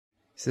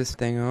Is this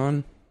thing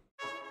on?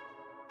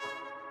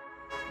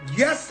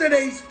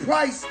 Yesterday's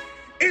price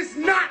is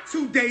not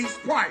today's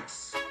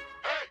price.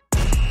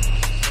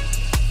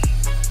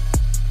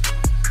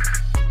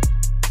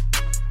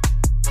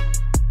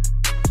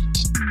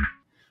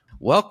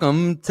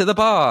 Welcome to the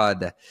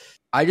pod.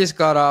 I just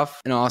got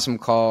off an awesome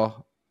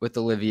call with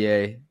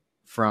Olivier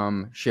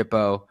from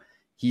Shippo.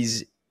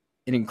 He's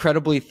an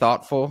incredibly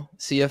thoughtful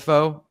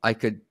CFO. I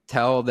could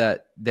tell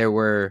that there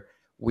were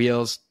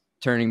wheels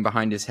turning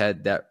behind his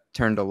head that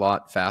turned a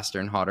lot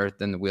faster and hotter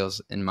than the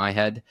wheels in my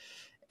head.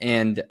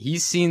 And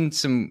he's seen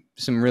some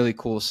really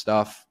cool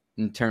stuff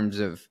in terms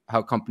of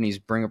how companies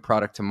bring a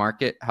product to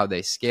market, how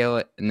they scale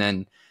it, and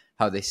then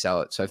how they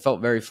sell it. So I felt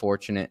very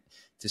fortunate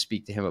to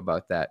speak to him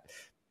about that.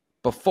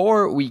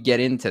 Before we get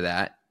into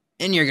that,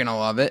 and you're going to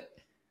love it,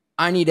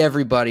 I need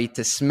everybody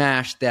to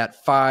smash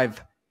that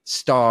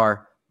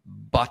 5-star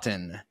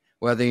button,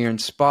 whether you're in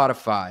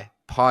Spotify,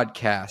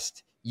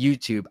 podcast,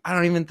 YouTube. I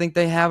don't even think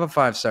they have a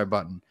 5-star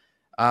button.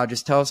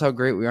 Just tell us how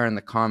great we are in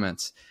the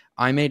comments.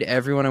 I made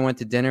everyone I went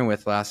to dinner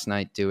with last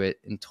night do it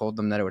and told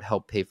them that it would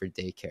help pay for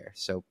daycare.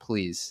 So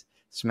please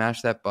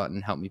smash that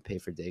button, help me pay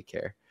for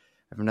daycare.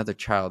 I have another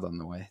child on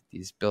the way.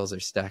 These bills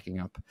are stacking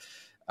up.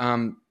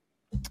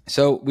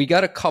 So we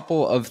got a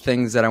couple of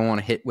things that I want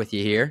to hit with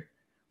you here.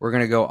 We're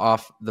going to go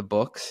off the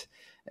books.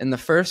 And the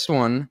first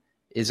one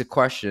is a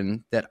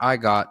question that I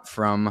got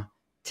from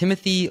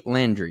Timothy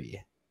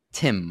Landry.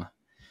 Tim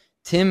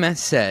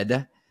has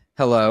said,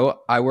 hello,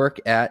 I work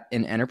at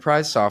an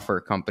enterprise software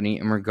company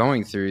and we're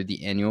going through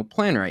the annual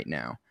plan right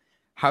now.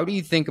 How do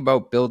you think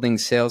about building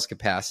sales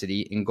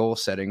capacity and goal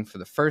setting for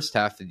the first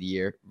half of the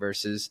year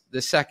versus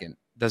the second?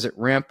 Does it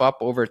ramp up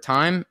over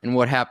time? And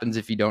what happens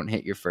if you don't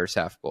hit your first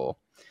half goal?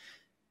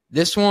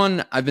 This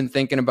one I've been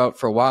thinking about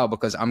for a while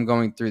because I'm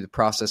going through the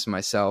process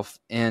myself,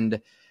 and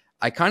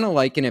I kind of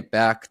liken it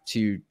back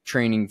to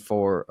training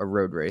for a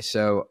road race.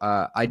 So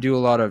I do a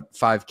lot of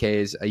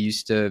 5Ks. I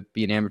used to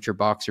be an amateur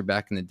boxer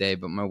back in the day,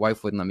 but my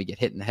wife wouldn't let me get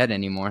hit in the head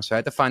anymore. So I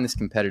had to find this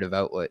competitive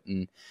outlet.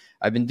 And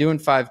I've been doing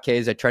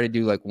 5Ks. I try to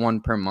do like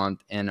one per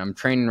month. And I'm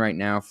training right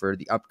now for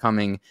the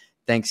upcoming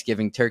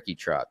Thanksgiving turkey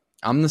trot.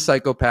 I'm the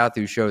psychopath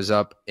who shows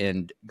up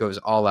and goes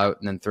all out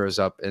and then throws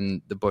up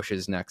in the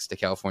bushes next to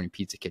California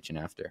Pizza Kitchen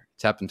after.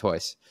 It's happened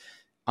twice.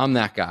 I'm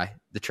that guy,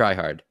 the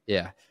tryhard.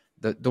 Yeah.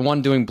 The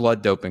one doing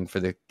blood doping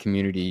for the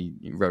community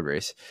road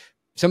race.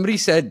 Somebody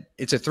said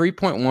it's a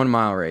 3.1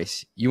 mile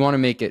race. You want to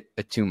make it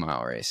a 2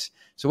 mile race.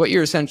 So what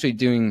you're essentially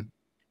doing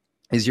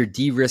is you're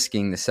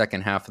de-risking the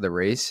second half of the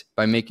race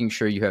by making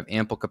sure you have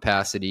ample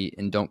capacity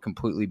and don't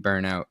completely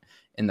burn out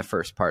in the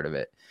first part of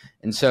it.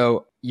 And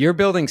so you're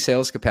building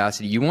sales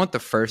capacity. You want the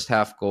first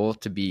half goal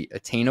to be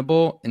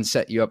attainable and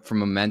set you up for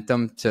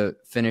momentum to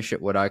finish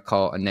at what I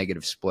call a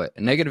negative split.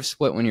 A negative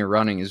split when you're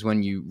running is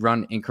when you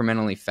run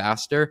incrementally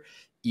faster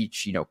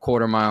each,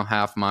 quarter mile,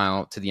 half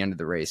mile to the end of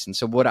the race. And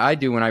so what I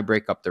do when I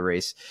break up the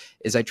race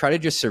is I try to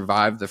just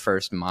survive the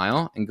first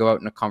mile and go out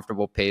in a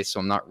comfortable pace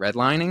so I'm not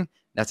redlining.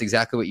 That's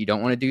exactly what you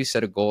don't want to do.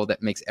 Set a goal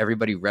that makes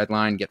everybody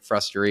redline, get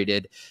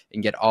frustrated,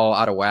 and get all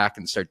out of whack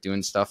and start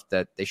doing stuff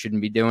that they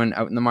shouldn't be doing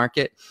out in the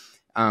market.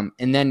 And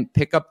then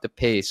pick up the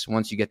pace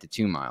once you get to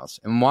 2 miles.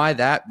 And why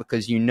that?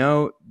 Because you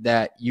know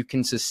that you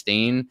can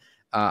sustain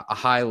a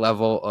high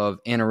level of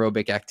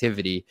anaerobic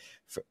activity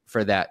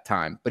for that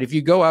time. But if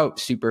you go out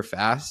super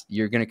fast,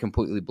 you're going to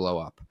completely blow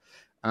up.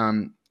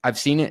 I've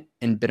seen it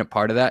and been a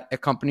part of that at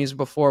companies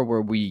before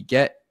where we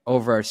get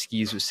over our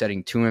skis with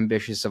setting too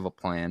ambitious of a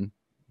plan.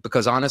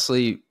 Because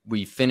honestly,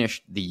 we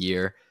finished the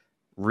year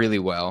really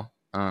well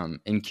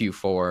in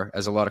Q4,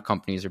 as a lot of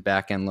companies are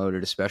back-end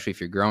loaded, especially if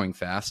you're growing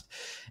fast.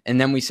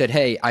 And then we said,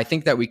 hey, I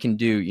think that we can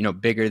do,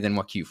 bigger than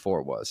what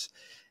Q4 was.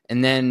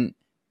 And then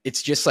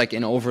it's just like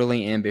an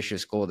overly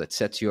ambitious goal that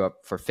sets you up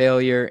for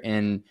failure.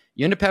 And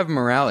you end up having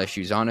morale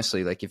issues,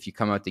 honestly, like if you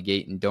come out the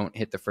gate and don't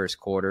hit the first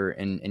quarter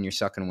and you're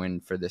sucking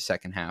wind for the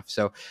second half.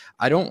 So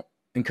I don't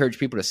encourage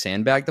people to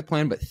sandbag the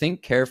plan, but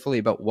think carefully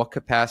about what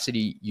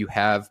capacity you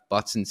have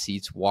butts and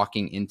seats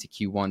walking into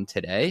Q1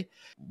 today.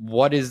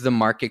 What is the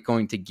market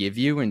going to give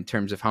you in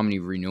terms of how many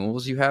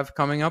renewals you have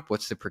coming up?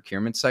 What's the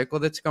procurement cycle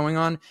that's going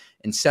on?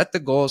 And set the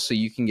goals so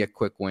you can get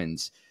quick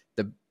wins.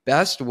 The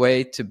best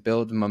way to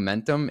build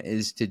momentum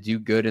is to do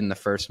good in the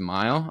first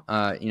mile.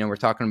 We're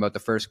talking about the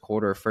first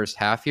quarter or first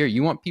half here.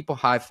 You want people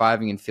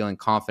high-fiving and feeling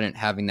confident,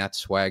 having that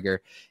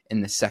swagger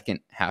in the second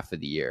half of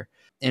the year.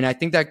 And I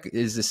think that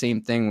is the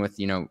same thing with,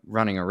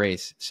 running a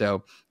race.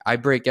 So I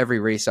break every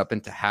race up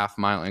into half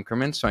mile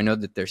increments. So I know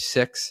that there's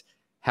 6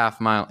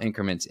 half mile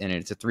increments in it.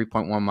 It's a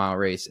 3.1 mile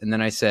race. And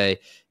then I say,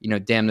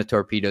 damn the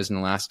torpedoes in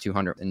the last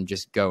 200 and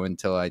just go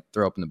until I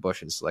throw up in the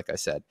bushes. Like I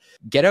said,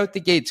 get out the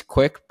gates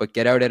quick, but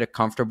get out at a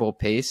comfortable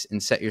pace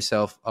and set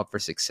yourself up for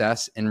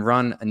success and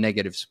run a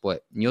negative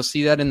split. And you'll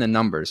see that in the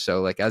numbers.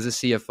 So like as a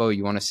CFO,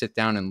 you want to sit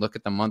down and look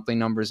at the monthly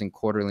numbers and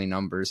quarterly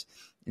numbers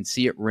and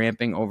see it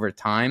ramping over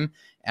time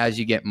as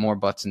you get more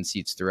butts and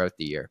seats throughout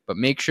the year. But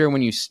make sure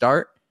when you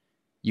start,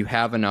 you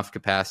have enough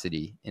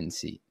capacity in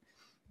seat.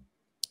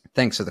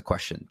 Thanks for the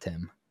question,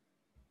 Tim.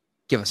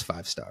 Give us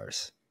 5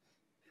 stars.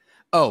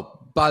 Oh,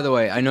 by the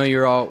way, I know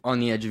you're all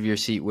on the edge of your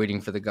seat waiting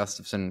for the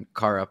Gustafson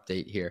car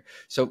update here.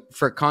 So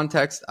for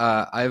context,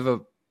 I have a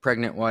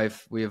pregnant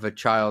wife. We have a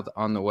child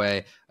on the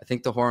way. I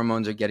think the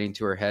hormones are getting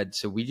to her head.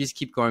 So we just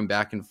keep going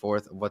back and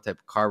forth of what type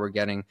of car we're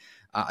getting.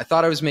 I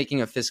thought I was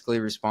making a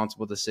fiscally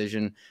responsible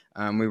decision.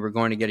 We were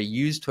going to get a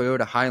used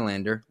Toyota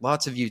Highlander,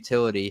 lots of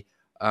utility,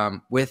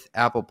 with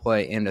Apple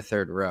Play and a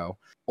third row,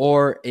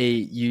 or a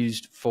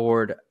used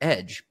Ford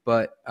Edge.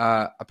 But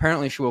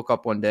apparently she woke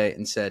up one day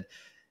and said,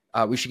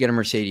 we should get a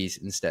Mercedes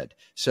instead.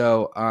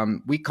 So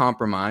we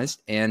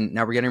compromised, and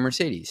now we're getting a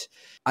Mercedes.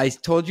 I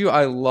told you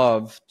I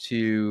love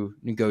to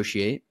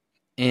negotiate,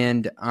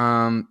 and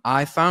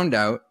I found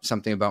out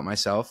something about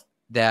myself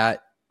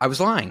that I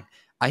was lying.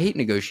 I hate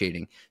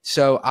negotiating.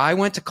 So I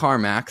went to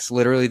CarMax,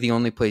 literally the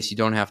only place you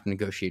don't have to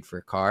negotiate for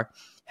a car,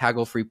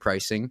 haggle-free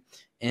pricing,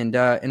 and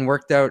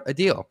worked out a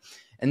deal.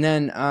 And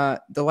then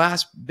the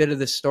last bit of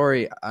the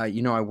story, I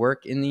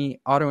work in the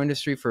auto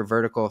industry for a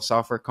vertical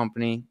software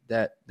company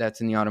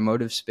that's in the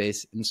automotive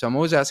space. And so I'm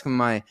always asking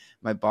my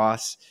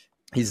boss,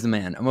 he's the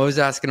man. I'm always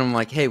asking him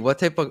like, hey,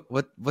 what's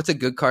a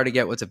good car to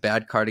get? What's a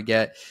bad car to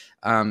get?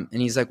 And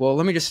he's like, well,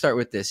 let me just start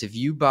with this. If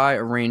you buy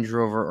a Range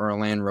Rover or a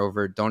Land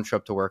Rover, don't show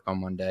up to work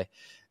on Monday.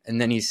 And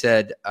then he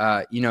said,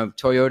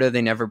 Toyota,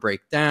 they never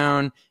break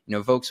down.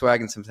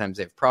 Volkswagen, sometimes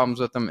they have problems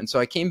with them. And so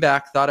I came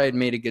back, thought I had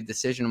made a good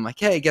decision. I'm like,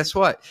 hey, guess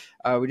what?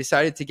 We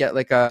decided to get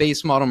like a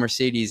base model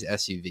Mercedes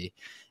SUV.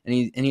 And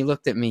he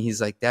looked at me.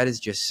 He's like, that is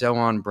just so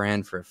on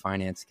brand for a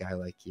finance guy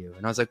like you.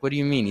 And I was like, what do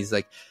you mean? He's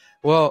like,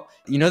 well,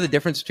 you know the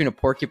difference between a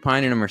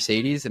porcupine and a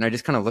Mercedes? And I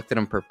just kind of looked at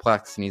him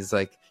perplexed. And he's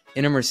like,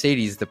 in a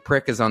Mercedes, the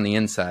prick is on the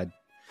inside.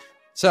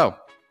 So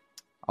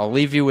I'll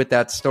leave you with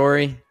that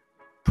story.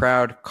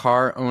 Proud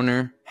car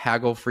owner,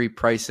 haggle-free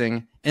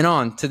pricing, and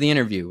on to the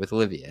interview with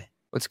Olivier.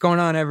 What's going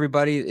on,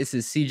 everybody? This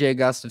is CJ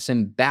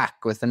Gustafson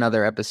back with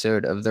another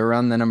episode of the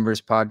Run the Numbers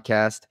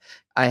podcast.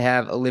 I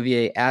have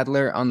Olivier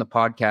Adler on the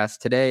podcast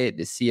today,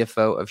 the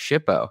CFO of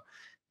Shippo.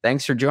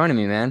 Thanks for joining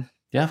me, man.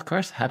 Yeah, of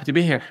course. Happy to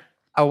be here.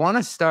 I want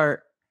to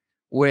start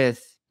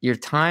with your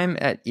time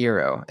at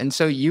eero. And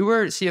so you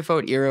were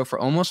CFO at eero for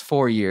almost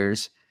 4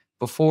 years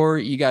before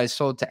you guys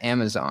sold to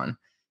Amazon.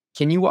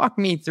 Can you walk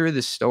me through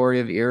the story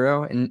of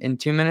eero in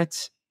 2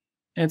 minutes?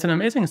 It's an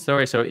amazing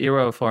story. So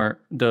eero, for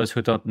those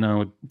who don't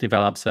know,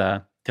 develops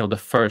till the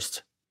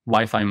first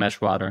Wi-Fi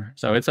mesh router.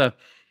 So it's a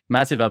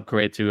massive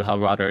upgrade to how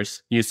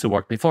routers used to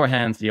work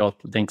beforehand, the old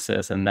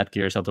Linksys and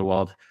Netgears of the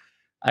world.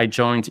 I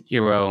joined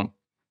eero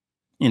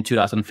in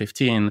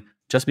 2015,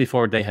 just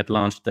before they had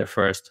launched their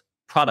first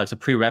product, a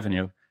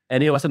pre-revenue.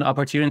 And it was an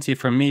opportunity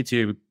for me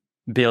to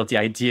build the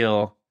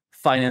ideal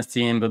finance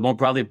team, but more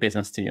broadly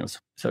business teams.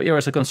 So eero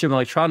is a consumer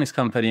electronics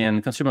company,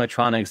 and consumer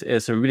electronics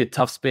is a really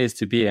tough space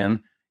to be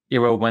in.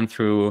 eero went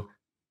through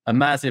a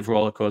massive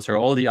roller coaster,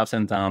 all the ups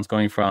and downs,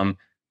 going from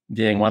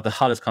being one of the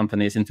hottest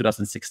companies in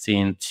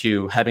 2016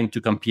 to having to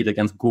compete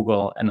against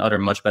Google and other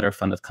much better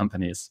funded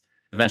companies.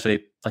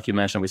 Eventually, like you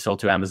mentioned, we sold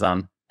to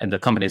Amazon, and the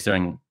company is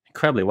doing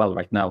incredibly well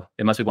right now.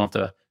 It must be one of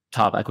the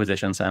top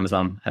acquisitions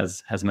Amazon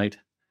has made.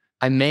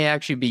 I may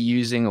actually be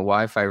using a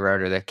Wi-Fi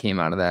router that came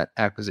out of that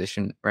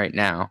acquisition right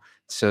now.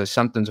 So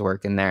something's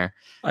working there.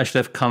 I should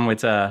have come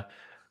with a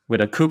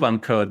coupon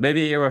code.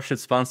 Maybe eero should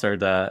sponsor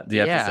the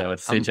episode,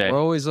 CJ. We're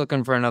always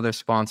looking for another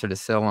sponsor to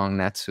sell along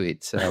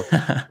NetSuite. So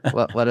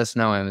let us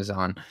know,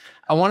 Amazon.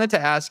 I wanted to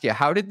ask you,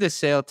 how did the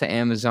sale to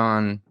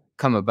Amazon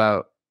come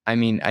about? I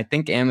mean, I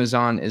think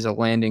Amazon is a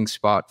landing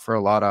spot for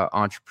a lot of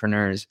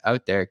entrepreneurs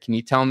out there. Can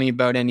you tell me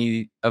about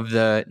any of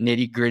the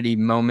nitty-gritty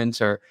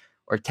moments or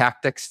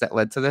tactics that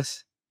led to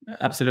this?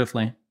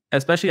 Absolutely.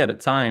 Especially at a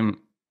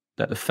time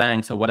that the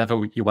FANGs, or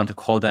whatever you want to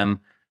call them,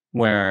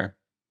 were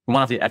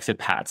one of the exit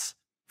paths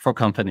for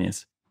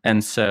companies.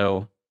 And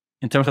so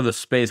in terms of the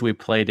space we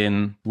played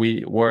in,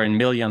 we were in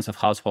millions of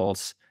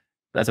households.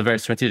 That's a very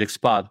strategic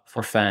spot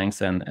for FANGs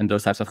and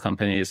those types of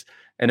companies.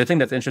 And the thing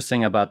that's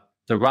interesting about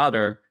the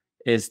router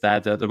is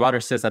that the router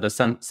sits at a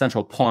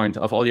central point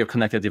of all your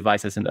connected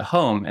devices in the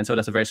home. And so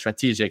that's a very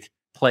strategic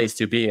place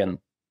to be in.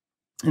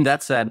 And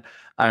that said,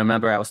 I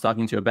remember I was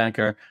talking to a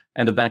banker,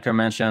 and the banker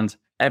mentioned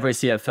every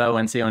CFO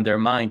and CEO in their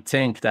mind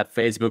think that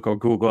Facebook or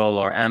Google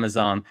or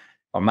Amazon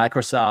or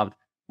Microsoft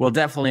will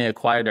definitely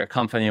acquire their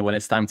company when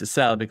it's time to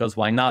sell, because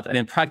why not? And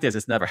in practice,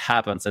 it never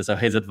happens. And so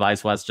his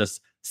advice was just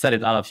set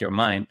it out of your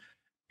mind.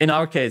 In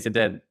our case, it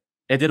did.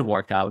 It did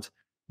work out.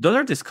 Those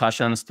are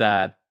discussions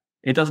that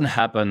it doesn't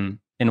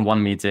happen in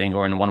one meeting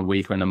or in 1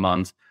 week or in a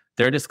month.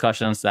 There are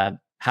discussions that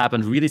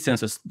happened really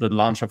since the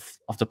launch of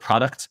the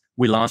product.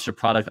 We launched the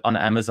product on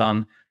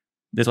Amazon.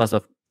 This was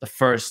the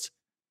first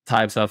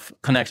types of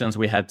connections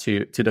we had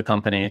to the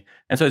company.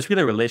 And so it's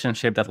really a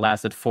relationship that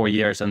lasted 4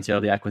 years until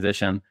the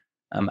acquisition,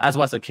 as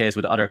was the case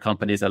with other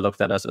companies that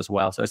looked at us as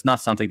well. So it's not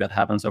something that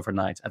happens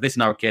overnight, at least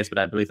in our case, but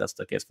I believe that's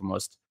the case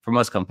for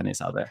most companies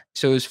out there.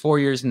 So it was 4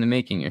 years in the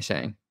making, you're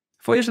saying?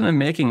 4 years in the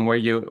making, where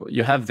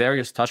you have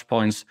various touch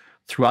points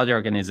throughout the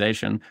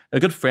organization. A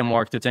good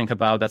framework to think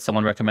about that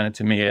someone recommended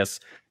to me is,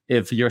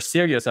 if you're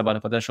serious about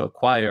a potential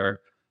acquirer,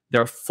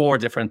 there are 4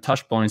 different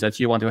touch points that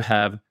you want to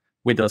have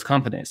with those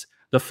companies.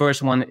 The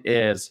first one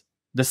is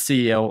the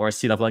CEO or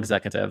C-level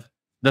executive.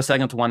 The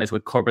second one is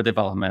with corporate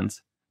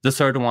development. The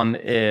third one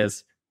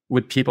is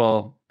with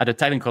people at a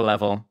technical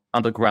level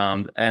on the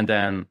ground. And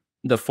then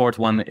the fourth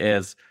one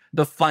is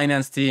the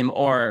finance team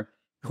or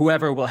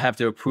whoever will have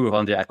to approve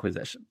on the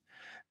acquisition.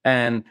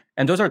 And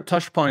those are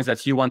touch points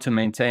that you want to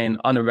maintain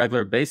on a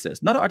regular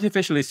basis. Not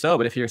artificially so,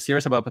 but if you're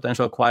serious about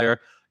potential acquire,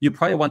 you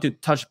probably want to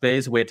touch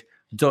base with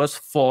those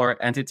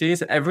 4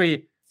 entities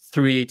every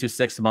 3 to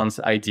 6 months,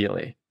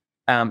 ideally.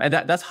 And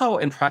that's how,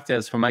 in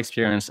practice, from my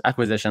experience,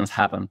 acquisitions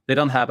happen. They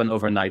don't happen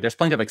overnight. There's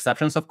plenty of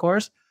exceptions, of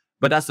course,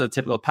 but that's the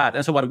typical path.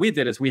 And so what we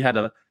did is we had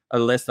a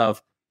list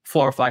of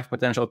 4 or 5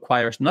 potential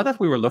acquirers. Not that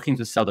we were looking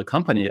to sell the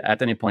company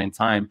at any point in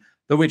time,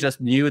 but we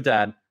just knew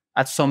that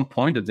at some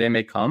point the day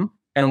may come.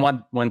 And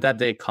when that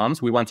day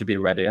comes, we want to be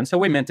ready. And so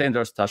we maintained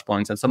those touch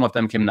points, and some of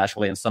them came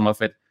naturally, and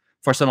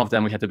for some of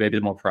them, we had to be a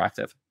bit more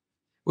proactive.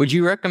 Would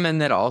you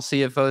recommend that all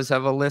CFOs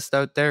have a list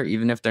out there,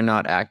 even if they're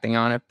not acting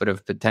on it, but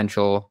of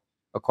potential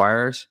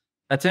acquirers?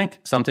 I think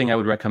something I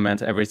would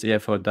recommend every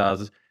CFO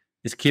does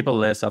is keep a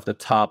list of the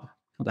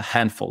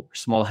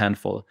small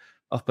handful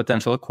of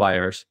potential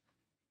acquirers.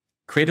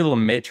 Create a little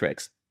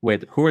matrix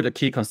with who are the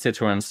key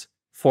constituents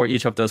for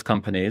each of those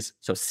companies.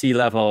 So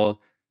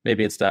C-level,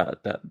 maybe it's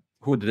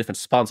who the different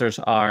sponsors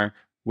are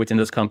within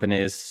those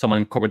companies,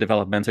 someone in corporate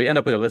development. So you end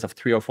up with a list of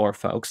 3 or 4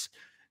 folks,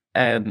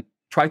 and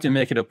try to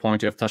make it a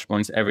point to have touch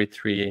points every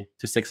 3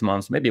 to 6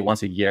 months, maybe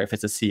once a year if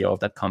it's the CEO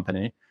of that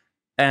company,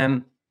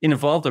 and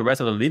involve the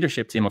rest of the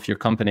leadership team of your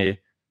company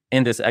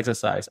in this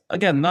exercise.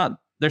 Again,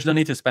 there's no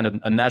need to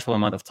spend a natural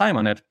amount of time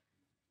on it,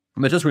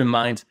 but just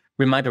remind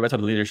the rest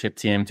of the leadership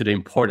team to the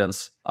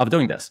importance of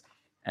doing this.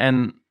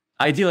 And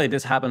ideally,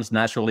 this happens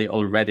naturally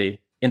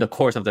already in the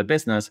course of the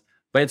business,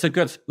 but it's a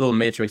good little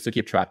matrix to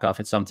keep track of.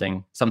 It's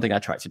something I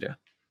try to do.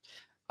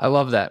 I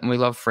love that. And we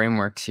love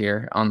frameworks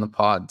here on the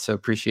pod. So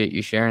appreciate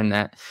you sharing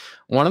that.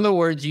 One of the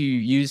words you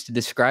used to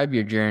describe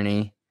your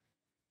journey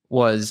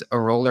was a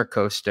roller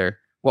coaster.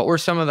 What were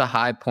some of the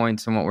high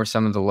points and what were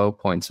some of the low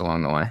points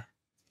along the way?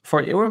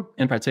 For eero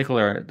in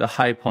particular, the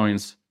high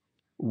points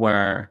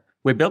were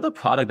we built a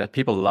product that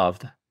people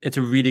loved. It's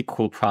a really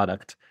cool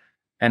product.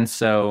 And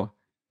so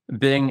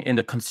being in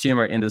the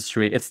consumer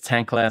industry, it's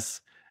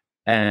thankless.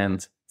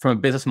 And from a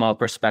business model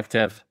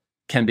perspective,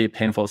 can be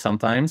painful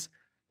sometimes.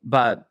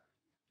 But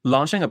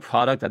launching a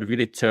product that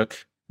really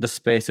took the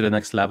space to the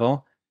next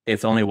level,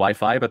 it's only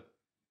Wi-Fi, but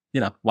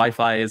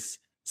Wi-Fi is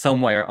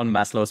somewhere on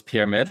Maslow's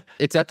pyramid.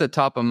 It's at the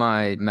top of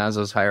my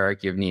Maslow's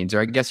hierarchy of needs,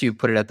 or I guess you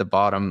put it at the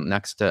bottom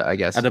next to,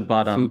 at the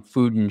bottom,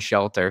 food and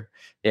shelter.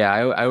 Yeah,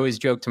 I always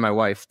joke to my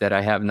wife that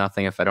I have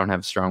nothing if I don't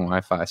have strong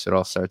Wi-Fi, so it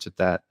all starts with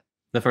that.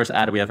 The first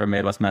ad we ever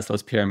made was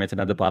Maslow's pyramid, and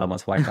at the bottom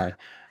was Wi-Fi.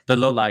 The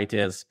low light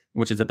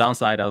which is the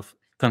downside of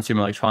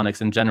consumer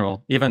electronics in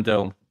general, even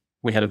though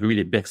we had a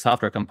really big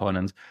software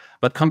component,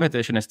 but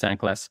competition is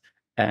thankless,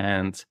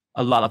 and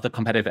a lot of the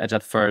competitive edge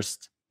at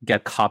first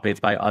get copied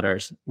by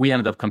others. We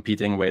ended up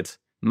competing with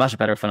much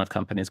better funded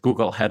companies.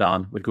 Google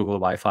head-on with Google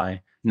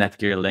Wi-Fi,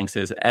 Netgear,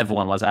 Linksys,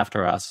 everyone was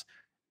after us.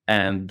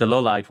 And the low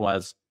light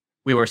was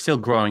we were still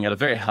growing at a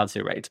very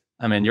healthy rate.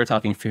 I mean, you're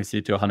talking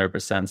 50 to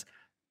 100%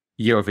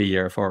 year over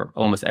year for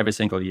almost every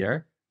single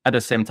year. At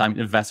the same time,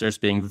 investors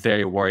being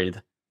very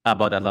worried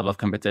about that level of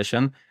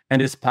competition. And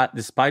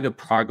despite the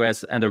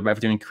progress and the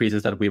revenue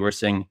increases that we were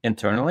seeing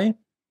internally,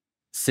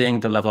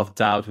 seeing the level of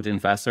doubt with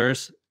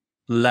investors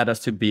led us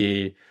to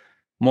be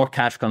more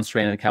cash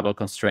constrained and capital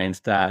constrained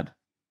that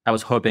I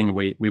was hoping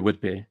we would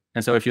be.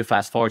 And so if you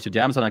fast forward to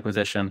the Amazon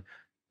acquisition,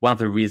 one of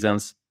the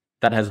reasons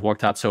that has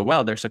worked out so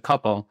well, there's a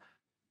couple,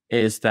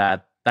 is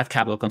that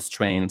capital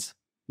constraint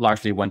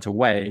largely went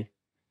away,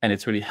 and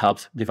it's really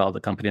helped develop the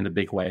company in a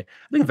big way.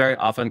 I think very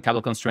often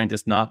capital constraint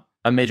is not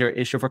a major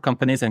issue for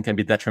companies and can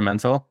be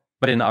detrimental,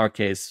 but in our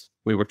case,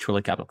 we were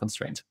truly capital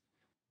constrained.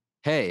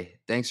 Hey,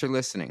 thanks for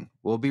listening.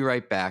 We'll be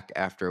right back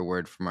after a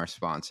word from our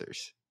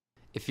sponsors.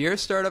 If you're a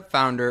startup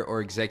founder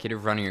or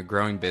executive running a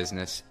growing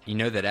business, you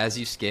know that as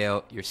you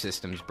scale, your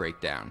systems break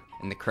down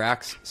and the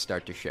cracks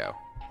start to show.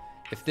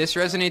 If this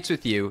resonates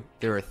with you,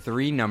 there are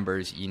 3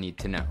 numbers you need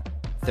to know: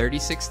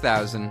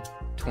 36,000,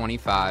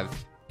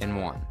 25,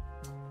 and 1.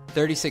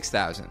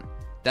 36,000.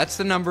 That's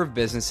the number of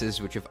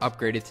businesses which have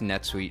upgraded to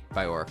NetSuite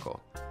by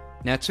Oracle.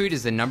 NetSuite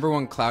is the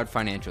 #1 cloud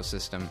financial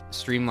system,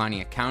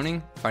 streamlining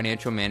accounting,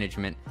 financial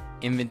management,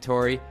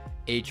 inventory,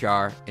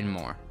 HR, and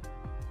more.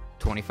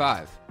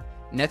 25.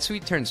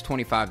 NetSuite turns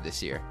 25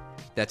 this year.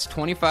 That's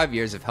 25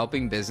 years of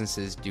helping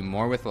businesses do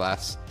more with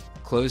less,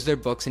 close their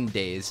books in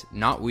days,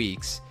 not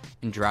weeks,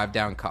 and drive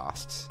down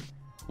costs.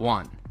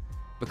 1.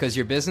 Because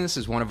your business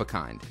is one of a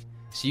kind,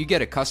 so you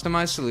get a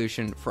customized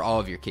solution for all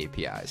of your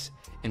KPIs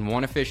in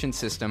one efficient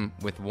system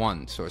with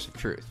one source of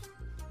truth.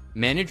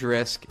 Manage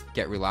risk,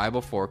 get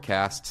reliable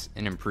forecasts,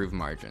 and improve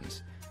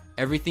margins.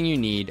 Everything you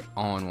need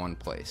all in one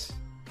place.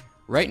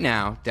 Right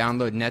now,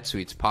 download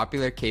NetSuite's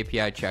popular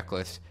KPI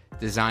checklist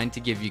designed to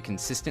give you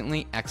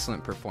consistently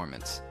excellent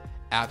performance,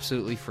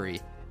 absolutely free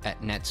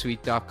at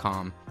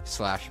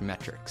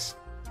netsuite.com/metrics.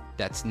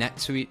 That's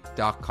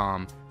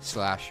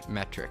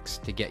netsuite.com/metrics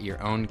to get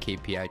your own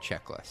KPI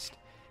checklist.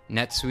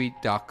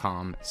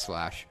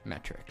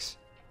 netsuite.com/metrics.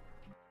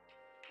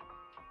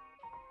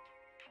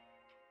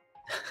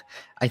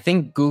 I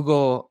think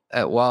Google,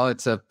 while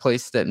it's a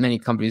place that many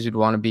companies would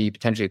want to be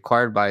potentially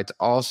acquired by, it's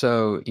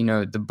also,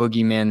 the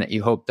boogeyman that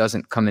you hope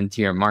doesn't come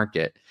into your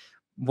market.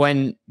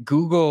 When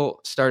Google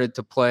started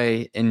to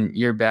play in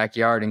your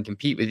backyard and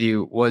compete with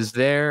you, was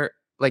there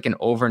like an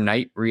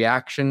overnight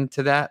reaction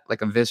to that,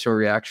 like a visceral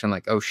reaction,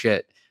 like, oh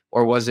shit?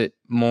 Or was it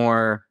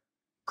more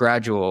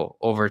gradual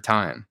over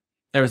time?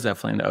 There was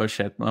definitely an oh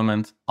shit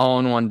moment. All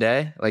in one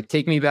day? Like,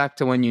 take me back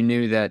to when you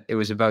knew that it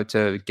was about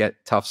to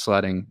get tough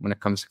sledding when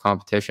it comes to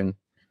competition.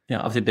 Yeah,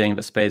 obviously being in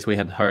the space, we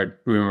had heard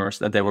rumors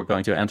that they were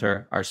going to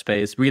enter our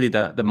space. Really,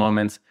 the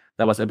moment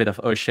that was a bit of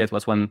oh shit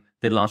was when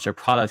they launched their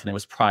product and it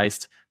was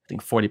priced, I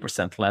think,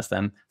 40% less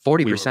than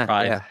 40%,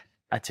 yeah.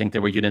 I think they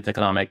were unit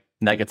economic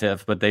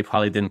negative, but they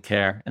probably didn't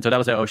care. And so that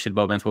was an oh shit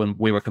moment when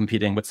we were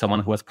competing with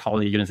someone who was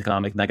probably unit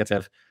economic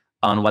negative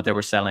on what they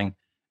were selling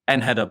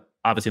and had a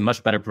obviously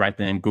much better brand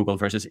name, Google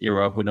versus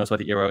eero. Who knows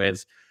what the eero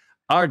is?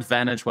 Our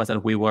advantage was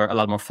that we were a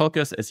lot more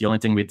focused. It's the only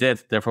thing we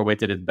did. Therefore, we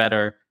did it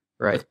better.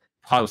 Right.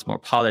 Probably was more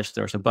polished.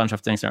 There was a bunch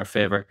of things in our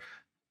favor,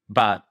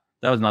 but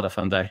that was not a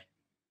fun day.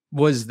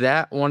 Was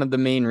that one of the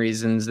main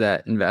reasons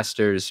that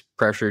investors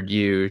pressured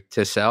you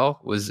to sell?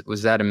 Was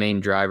that a main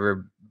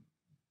driver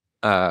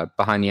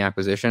behind the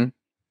acquisition?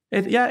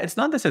 It's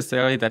not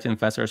necessarily that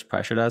investors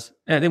pressured us.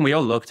 I think we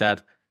all looked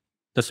at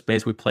the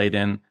space we played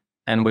in,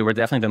 and we were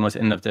definitely the most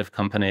innovative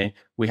company.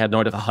 We had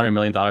north of $100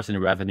 million in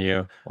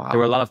revenue. Wow. There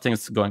were a lot of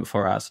things going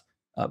for us.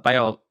 By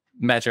all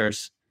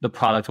measures, the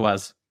product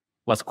was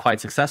quite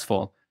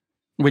successful.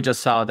 We just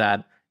saw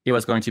that it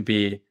was going to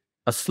be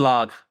a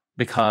slog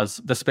because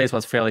the space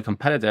was fairly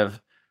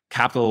competitive.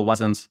 Capital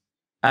wasn't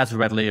as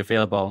readily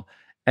available.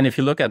 And if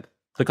you look at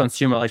the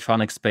consumer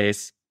electronics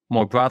space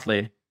more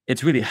broadly,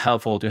 it's really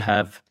helpful to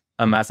have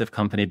a massive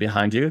company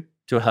behind you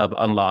to help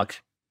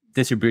unlock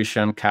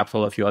distribution,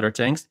 capital, a few other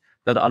things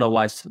that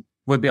otherwise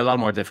would be a lot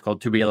more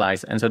difficult to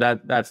realize. And so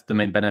that's the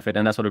main benefit.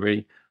 And that's what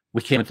we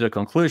came to the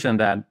conclusion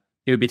that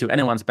it would be to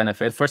anyone's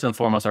benefit, first and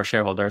foremost, our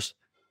shareholders,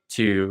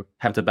 to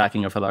have the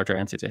backing of a larger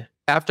entity.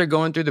 After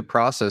going through the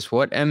process,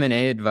 what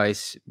M&A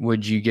advice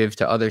would you give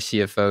to other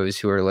CFOs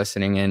who are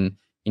listening and,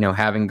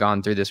 having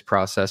gone through this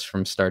process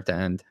from start to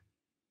end?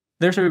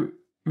 There's a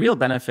real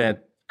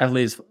benefit, at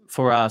least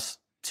for us,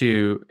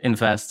 to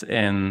invest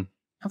in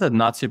the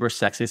not super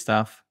sexy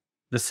stuff,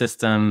 the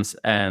systems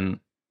and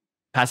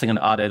passing an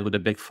audit with the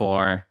Big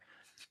Four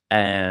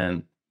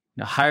and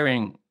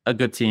hiring a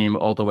good team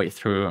all the way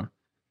through.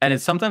 And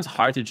it's sometimes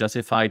hard to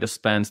justify the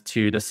spend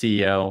to the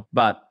CEO,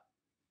 but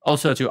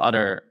also to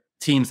other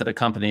teams at the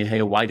company.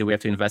 Hey, why do we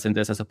have to invest in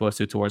this as opposed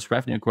to towards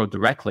revenue growth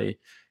directly?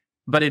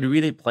 But it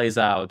really plays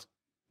out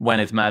when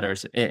it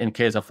matters in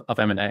case of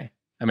M&A.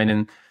 I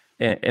mean,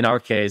 in our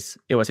case,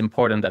 it was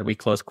important that we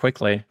close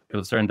quickly. There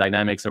were certain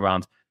dynamics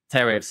around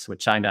tariffs with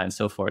China and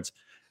so forth.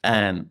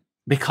 And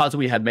because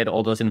we had made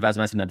all those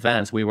investments in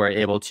advance, we were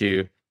able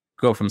to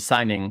go from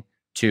signing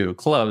to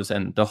close.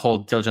 And the whole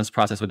diligence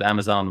process with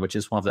Amazon, which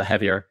is one of the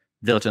heavier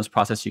diligence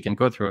process you can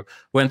go through,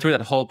 went through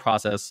that whole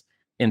process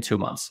in 2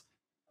 months,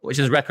 which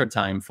is record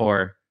time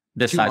for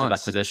this size of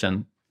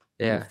acquisition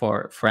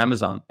for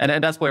Amazon.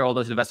 And that's where all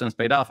those investments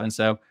paid off. And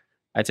so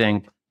I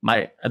think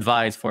my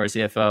advice for a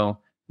CFO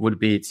would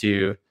be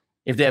to,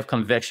 if they have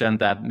conviction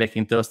that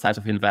making those types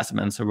of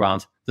investments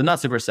around the not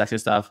super sexy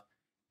stuff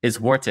is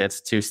worth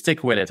it, to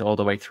stick with it all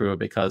the way through,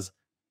 because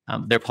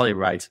they're probably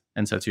right.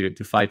 And so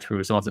to fight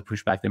through some of the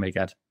pushback they may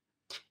get.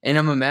 And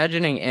I'm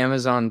imagining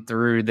Amazon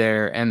threw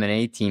their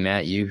M&A team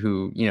at you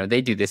who,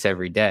 they do this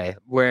every day.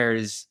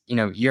 Whereas,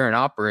 you're an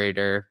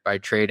operator by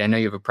trade. I know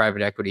you have a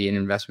private equity and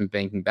investment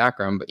banking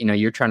background, but,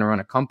 you're trying to run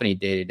a company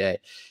day to day.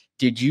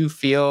 Did you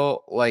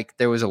feel like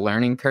there was a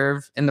learning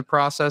curve in the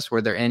process?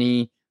 Were there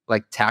any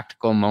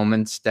tactical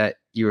moments that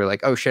you were like,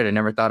 oh shit, I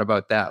never thought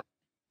about that?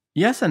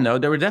 Yes and no.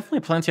 There were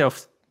definitely plenty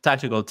of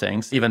tactical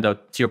things, even though,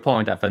 to your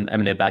point, I have an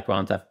M&A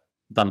background, I've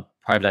done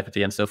private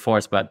equity and so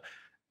forth. But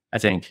I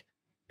think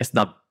it's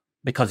not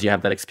because you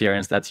have that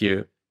experience that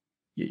you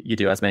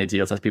do as many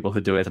deals as people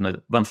who do it on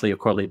a monthly or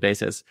quarterly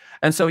basis.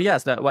 And so,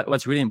 yes,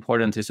 what's really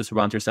important is to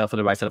surround yourself with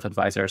the right set of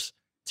advisors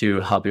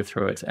to help you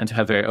through it and to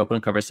have very open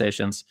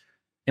conversations.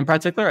 In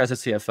particular, as a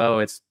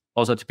CFO, it's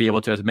also to be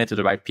able to admit to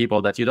the right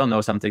people that you don't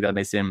know something that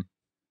may seem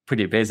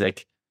pretty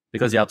basic,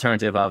 because the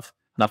alternative of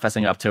not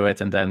fessing up to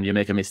it and then you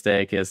make a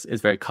mistake is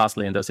very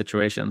costly in those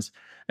situations.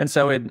 And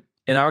so in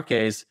our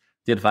case,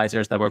 the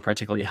advisors that were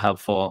particularly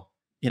helpful,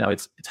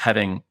 it's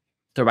having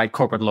the right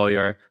corporate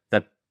lawyer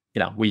that,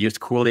 we used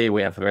Cooley.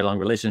 We have a very long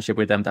relationship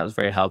with them. That was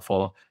very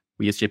helpful.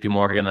 We used JP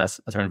Morgan as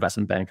our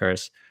investment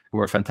bankers, who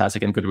were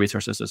fantastic and good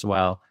resources as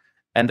well.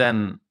 And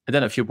then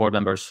a few board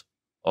members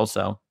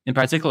also. In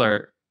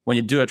particular, when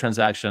you do a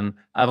transaction,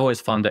 I've always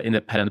found the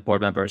independent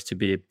board members to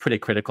be pretty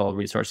critical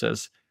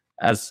resources.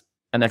 As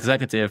an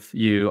executive,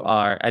 you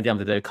are, at the end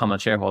of the day, a common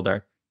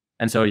shareholder.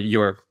 And so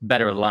you're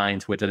better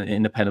aligned with an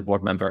independent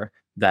board member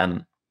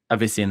than a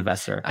VC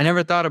investor. I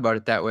never thought about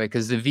it that way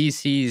because the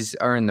VCs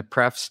are in the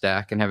pref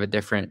stack and have a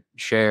different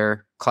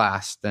share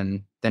class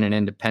than an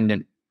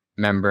independent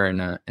member and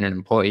an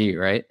employee,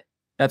 right?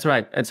 That's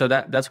right. And so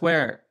that's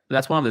one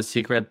of the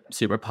secret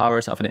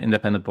superpowers of an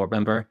independent board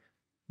member.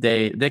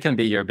 They can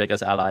be your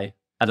biggest ally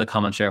as a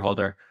common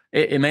shareholder.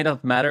 It may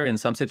not matter in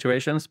some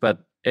situations,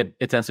 but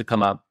it tends to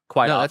come up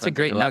quite often. No, that's a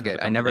great nugget.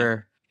 I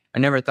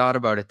never thought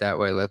about it that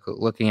way.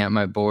 Looking at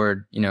my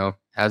board,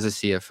 as a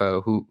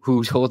CFO,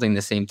 who's holding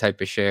the same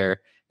type of share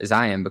as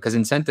I am, because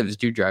incentives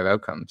do drive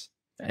outcomes.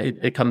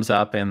 It comes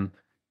up in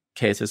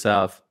cases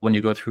of when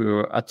you go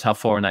through a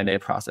tough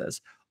 409A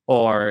process,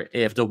 or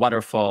if the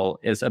waterfall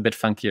is a bit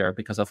funkier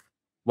because of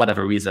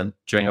whatever reason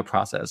during a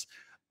process,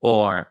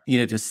 or you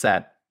need to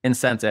set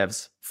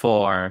incentives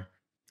for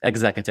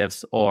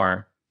executives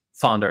or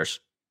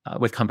founders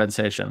with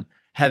compensation.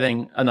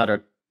 Having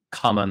another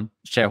common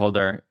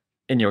shareholder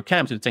in your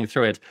camp to think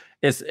through it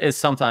is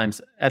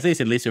sometimes, at least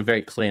it leads to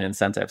very clean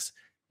incentives,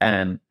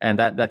 and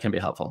that can be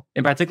helpful.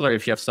 In particular,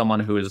 if you have someone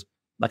who is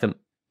like an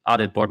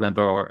audit board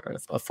member or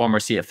a former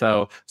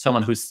CFO,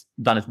 someone who's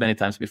done it many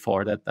times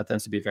before, that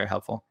tends to be very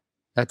helpful.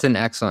 That's an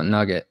excellent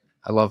nugget.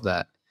 I love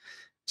that.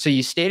 So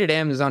you stayed at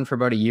Amazon for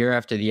about a year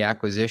after the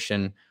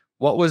acquisition.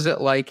 What was it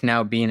like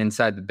now being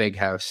inside the big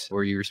house?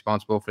 Were you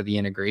responsible for the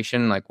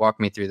integration? Like, walk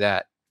me through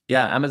that.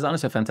 Yeah, Amazon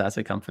is a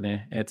fantastic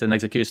company. It's an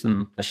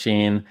execution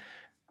machine.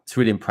 It's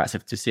really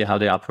impressive to see how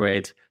they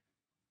operate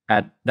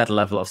at that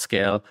level of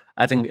scale.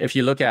 I think if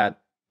you look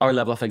at our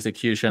level of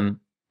execution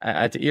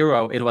at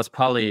eero, it was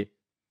probably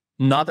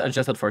not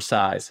adjusted for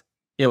size.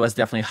 It was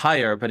definitely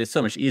higher, but it's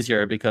so much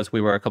easier because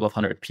we were a couple of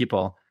hundred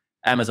people.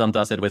 Amazon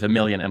does it with 1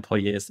 million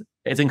employees.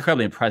 It's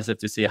incredibly impressive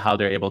to see how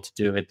they're able to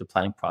do it, the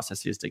planning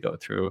processes they go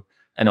through,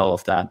 and all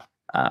of that.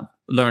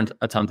 Learned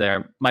a ton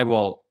there. My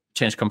role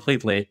changed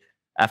completely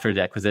after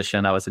the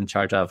acquisition. I was in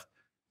charge of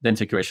the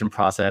integration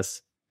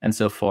process and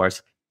so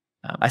forth.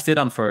 I stayed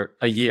on for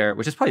a year,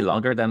 which is probably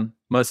longer than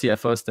most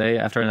CFOs stay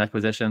after an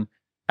acquisition.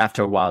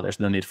 After a while, there's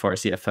no need for a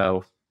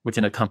CFO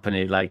within a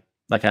company like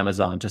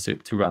Amazon just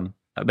to run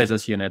a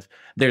business unit.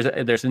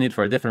 There's a need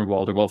for a different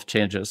role. The role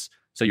changes,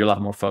 so you're a lot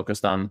more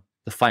focused on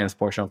the finance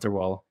portion of the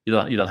role. You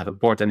don't have a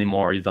board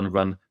anymore. You don't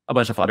run a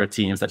bunch of other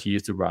teams that you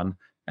used to run.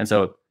 And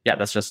so, yeah,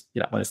 that's just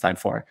when it's time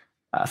for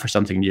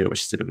something new,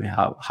 which is typically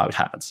how it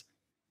happens.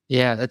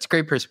 Yeah, that's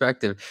great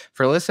perspective.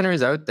 For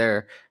listeners out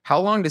there,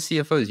 how long do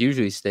CFOs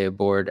usually stay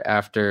aboard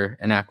after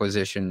an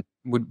acquisition?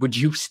 Would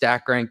you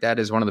stack rank that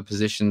as one of the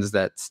positions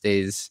that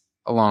stays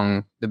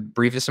along the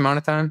briefest amount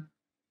of time?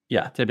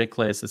 Yeah,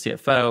 typically it's the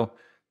CFO,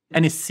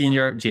 any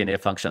senior G&A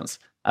functions,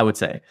 I would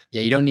say.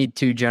 Yeah, you don't need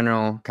 2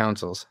 general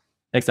counsels.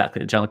 Exactly,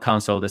 the general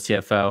counsel, the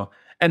CFO,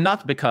 and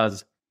not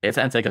because it's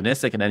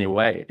antagonistic in any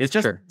way. It's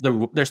just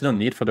there's no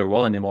need for the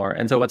role anymore.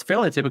 And so what's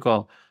fairly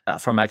typical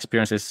from my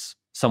experience is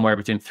somewhere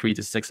between 3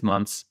 to 6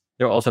 months.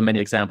 There are also many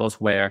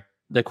examples where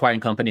the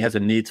acquiring company has a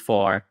need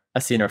for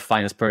a senior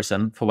finance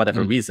person for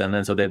whatever reason.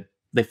 And so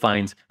they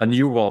find a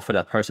new role for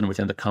that person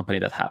within the company.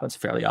 That happens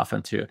fairly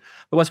often too.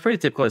 But what's pretty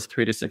typical is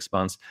 3 to 6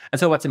 months. And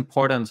so what's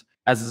important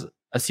as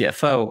a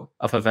CFO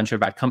of a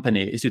venture-backed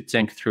company is to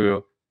think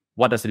through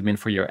what does it mean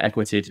for your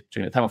equity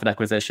during the time of an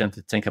acquisition,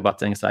 to think about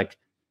things like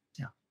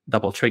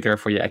double trigger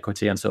for your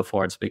equity and so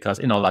forth, because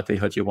in all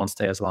likelihood, you won't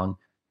stay as long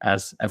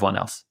as everyone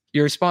else.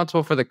 You're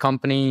responsible for the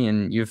company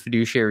and you have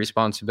fiduciary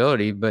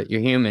responsibility, but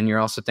you're human. You're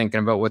also thinking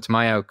about what's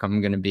my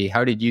outcome going to be.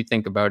 How did you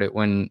think about it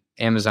when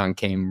Amazon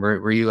came?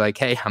 Were you like,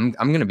 hey, I'm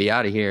going to be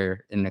out of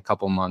here in a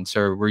couple months?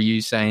 Or were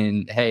you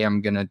saying, hey,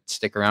 I'm going to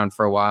stick around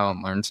for a while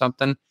and learn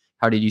something?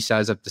 How did you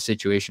size up the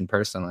situation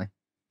personally?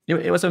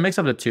 It was a mix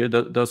of the two.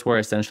 Those were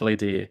essentially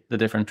the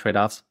different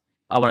trade-offs.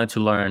 I wanted to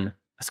learn. I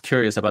was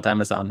curious about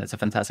Amazon. It's a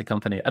fantastic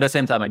company. At the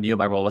same time, I knew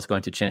my role was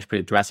going to change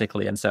pretty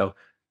drastically. And so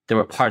there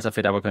were parts of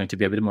it that were going to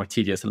be a bit more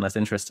tedious and less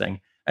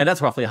interesting. And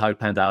that's roughly how it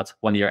panned out.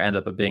 1 year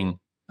ended up being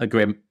a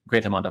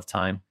great amount of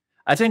time.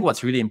 I think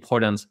what's really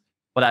important,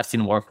 what I've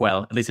seen work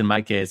well, at least in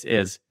my case,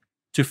 is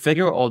to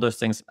figure all those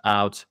things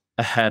out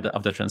ahead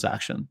of the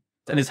transaction.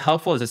 And it's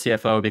helpful as a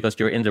CFO because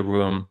you're in the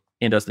room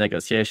in those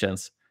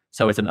negotiations.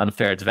 So it's an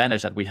unfair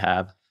advantage that we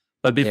have.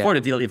 But before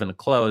the deal even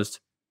closed,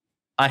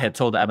 I had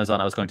told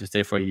Amazon I was going to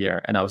stay for a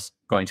year and I was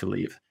going to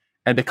leave.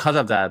 And because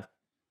of that,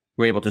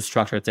 we're able to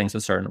structure things a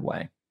certain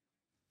way.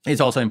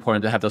 It's also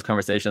important to have those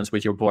conversations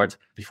with your board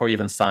before you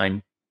even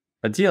sign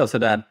a deal so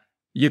that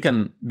you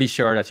can be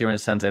sure that your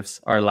incentives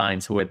are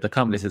aligned with the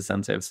company's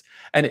incentives.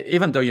 And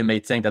even though you may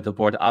think that the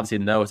board obviously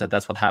knows that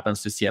that's what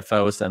happens to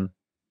CFOs and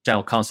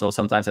general counsel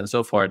sometimes and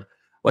so forth,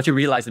 what you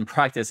realize in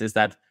practice is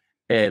that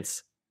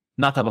it's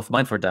not top of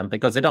mind for them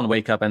because they don't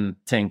wake up and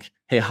think,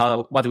 hey,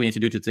 what do we need to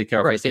do to take care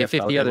of right, they have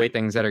 50 other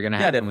things that are going to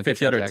happen. Yeah, they have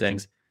 50 other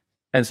things.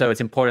 And so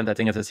it's important, I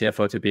think, as a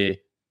CFO to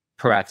be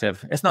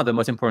proactive. It's not the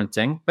most important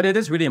thing, but it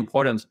is really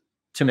important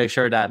to make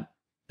sure that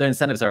the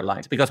incentives are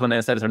aligned, because when the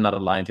incentives are not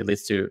aligned, it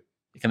leads to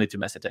it can lead to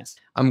messy things.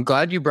 I'm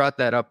glad you brought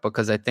that up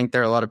because I think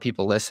there are a lot of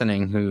people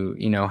listening who,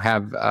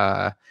 have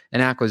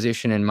an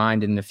acquisition in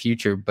mind in the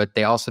future, but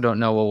they also don't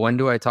know, well, when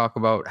do I talk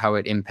about how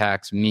it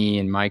impacts me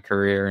and my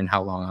career and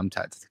how long I'm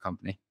tied to the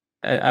company?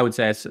 I would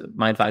say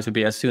my advice would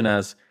be as soon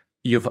as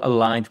you've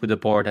aligned with the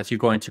board that you're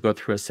going to go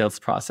through a sales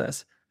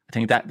process. I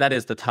think that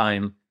is the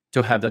time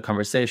to have the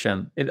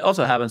conversation. It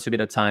also happens to be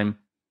the time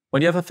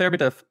when you have a fair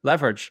bit of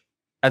leverage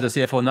as a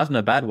CFO, not in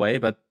a bad way,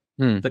 but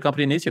the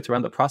company needs you to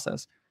run the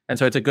process. And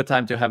so it's a good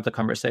time to have the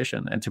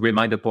conversation and to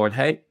remind the board,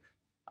 hey,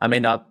 I may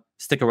not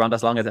stick around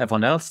as long as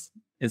everyone else.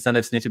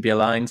 Incentives need to be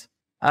aligned.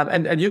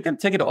 And you can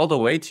take it all the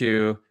way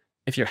to,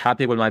 if you're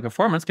happy with my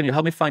performance, can you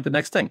help me find the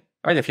next thing?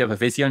 Right? If you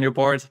have a VC on your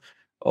board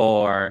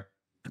or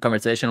a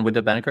conversation with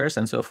the bankers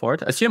and so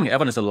forth, assuming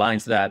everyone is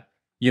aligned that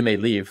you may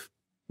leave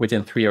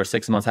within 3 or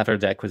 6 months after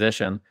the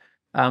acquisition,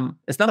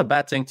 it's not a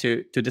bad thing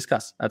to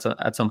discuss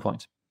at some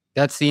point.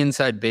 That's the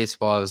inside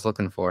baseball I was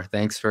looking for.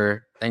 Thanks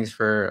for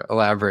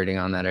elaborating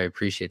on that. I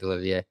appreciate it,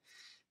 Olivier.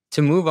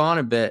 To move on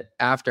a bit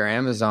after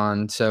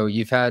Amazon, so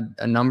you've had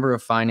a number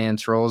of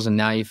finance roles and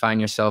now you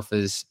find yourself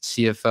as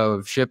CFO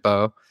of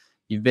Shippo.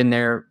 You've been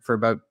there for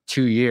about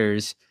 2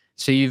 years.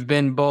 So you've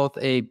been both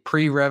a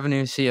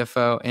pre-revenue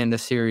CFO and a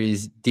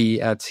Series D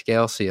at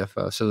scale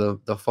CFO. So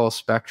the full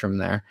spectrum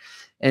there.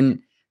 And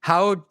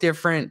how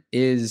different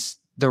is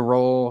the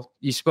role?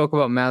 You spoke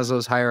about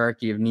Maslow's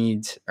hierarchy of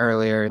needs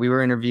earlier. We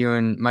were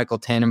interviewing Michael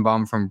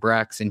Tannenbaum from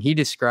Brex, and he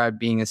described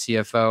being a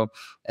CFO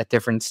at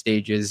different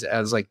stages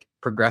as like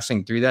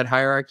progressing through that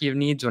hierarchy of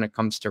needs when it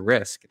comes to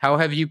risk. How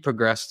have you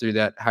progressed through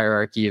that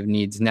hierarchy of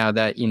needs now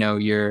that,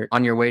 you're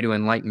on your way to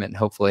enlightenment,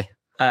 hopefully?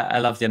 I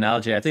love the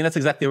analogy. I think that's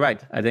exactly right.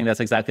 I think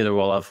that's exactly the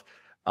role of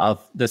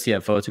the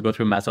CFO, to go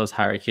through Maslow's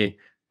hierarchy.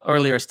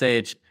 Earlier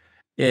stage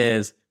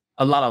is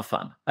a lot of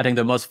fun. I think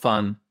the most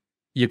fun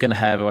you can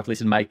have, or at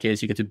least in my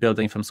case, you get to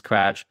building from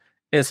scratch,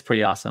 is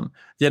pretty awesome.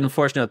 The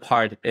unfortunate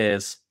part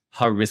is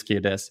how risky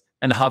it is,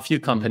 and how few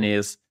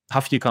companies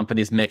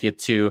make it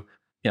to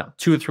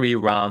 2 or 3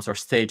 rounds or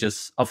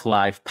stages of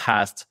life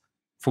past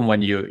from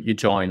when you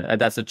join.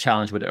 That's a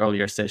challenge with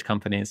earlier stage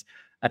companies.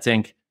 I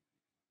think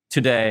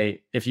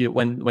today,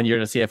 when you're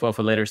the CFO of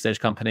a later stage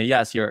company,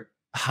 yes, you're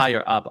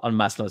higher up on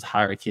Maslow's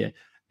hierarchy,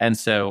 and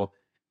so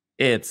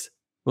it's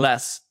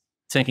less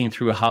thinking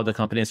through how the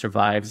company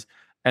survives,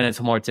 and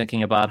it's more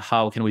thinking about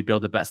how can we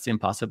build the best team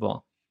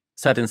possible,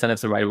 set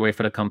incentives the right way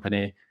for the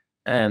company,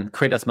 and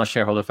create as much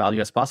shareholder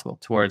value as possible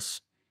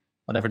towards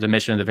whatever the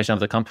mission and the vision of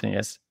the company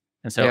is.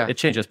 And so it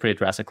changes pretty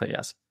drastically,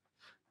 yes.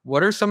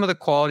 What are some of the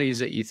qualities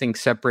that you think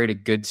separate a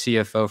good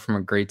CFO from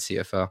a great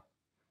CFO?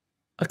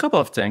 A couple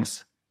of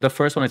things. The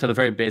first one is at a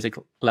very basic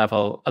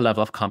level, a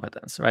level of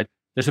competence, right?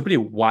 There's a pretty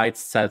wide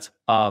set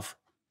of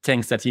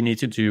things that you need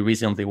to do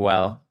reasonably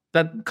well.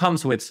 That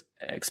comes with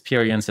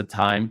experience and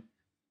time.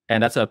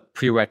 And that's a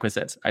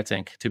prerequisite, I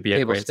think, to be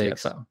a great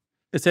CFO.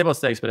 It's table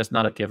stakes, but it's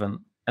not a given.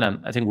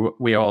 And I think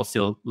we are all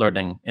still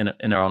learning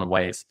in our own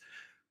ways.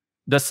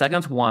 The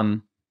second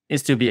one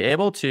is to be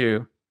able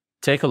to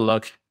take a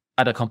look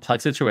at a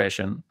complex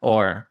situation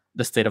or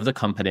the state of the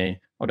company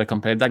or the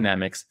competitive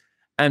dynamics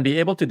and be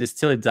able to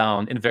distill it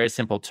down in very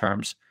simple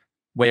terms,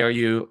 where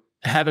you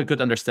have a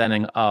good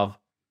understanding of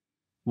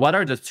what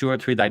are the 2 or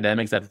 3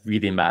 dynamics that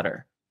really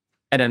matter,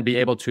 and then be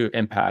able to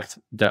impact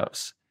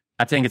those.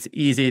 I think it's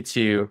easy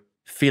to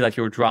feel like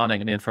you're drowning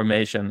in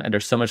information and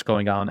there's so much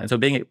going on. And so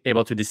being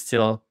able to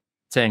distill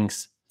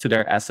things to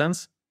their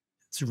essence,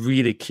 it's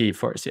really key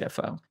for a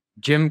CFO.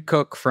 Jim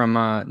Cook from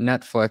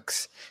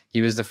Netflix,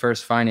 he was the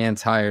first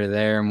finance hire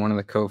there and one of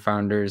the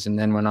co-founders, and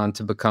then went on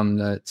to become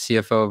the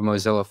CFO of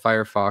Mozilla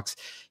Firefox.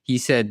 He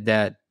said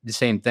that the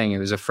same thing. It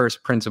was a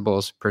first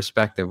principles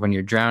perspective. When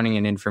you're drowning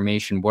in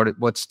information,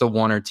 what's the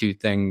 1 or 2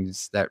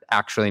 things that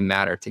actually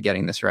matter to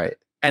getting this right?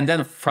 And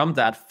then from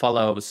that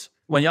follows,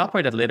 when you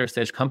operate at later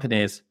stage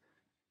companies,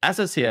 as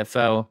a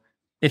CFO,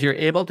 if you're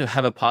able to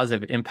have a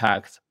positive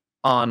impact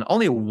on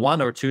only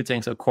 1 or 2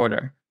 things a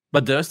quarter,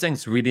 but those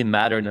things really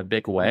matter in a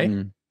big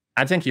way,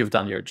 I think you've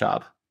done your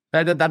job.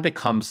 That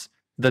becomes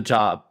the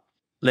job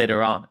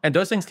later on. And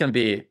those things can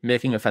be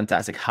making a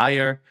fantastic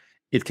hire.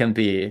 It can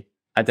be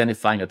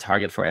identifying a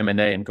target for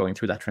M&A and going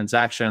through that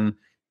transaction.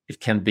 It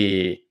can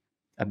be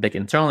a big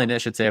internal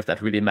initiative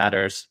that really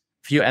matters.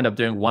 If you end up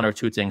doing 1 or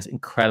 2 things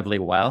incredibly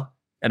well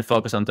and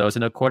focus on those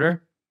in a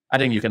quarter, I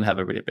think you can have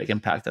a really big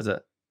impact as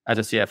a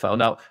CFO.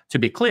 Now, to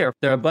be clear,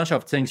 there are a bunch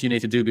of things you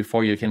need to do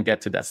before you can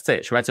get to that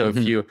stage, right? So if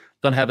you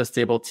don't have a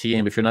stable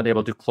team, if you're not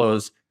able to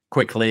close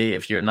quickly,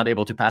 if you're not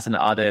able to pass an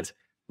audit,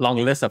 long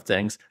list of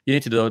things, you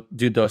need to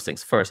do those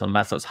things first on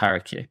Maslow's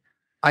hierarchy.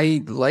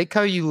 I like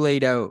how you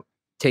laid out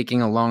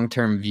taking a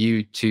long-term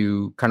view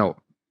to kind of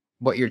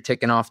what you're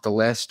ticking off the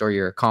list or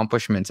your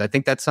accomplishments. I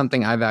think that's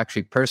something I've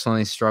actually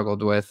personally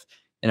struggled with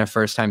in a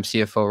first-time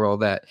CFO role,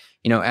 that,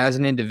 as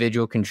an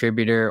individual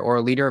contributor or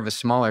a leader of a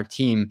smaller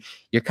team,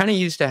 you're kind of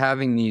used to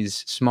having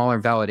these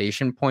smaller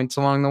validation points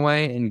along the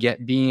way and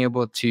being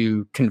able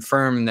to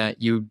confirm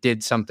that you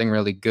did something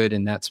really good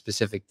in that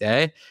specific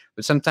day.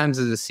 But sometimes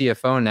as a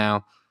CFO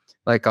now,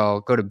 like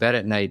I'll go to bed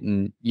at night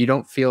and you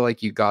don't feel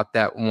like you got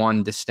that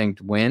one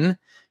distinct win.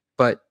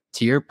 But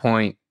to your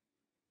point,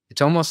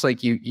 it's almost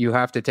like you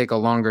have to take a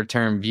longer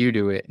term view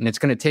to it. And it's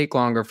going to take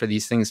longer for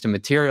these things to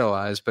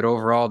materialize, but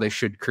overall they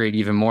should create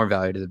even more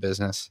value to the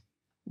business.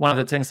 One of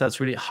the things that's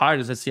really hard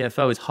as a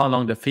CFO is how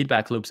long the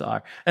feedback loops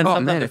are. And oh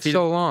man, it's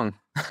so long.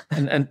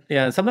 and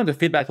sometimes the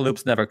feedback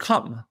loops never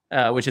come,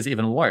 which is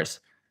even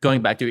worse.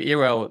 Going back to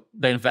eero,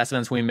 the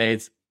investments we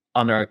made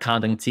on our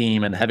accounting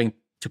team and having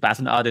to pass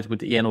an audit with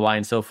the E&Y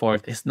and so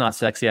forth is not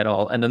sexy at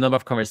all. And the number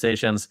of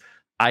conversations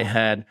I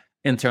had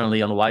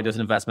internally on why those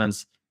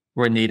investments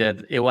were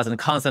needed, it wasn't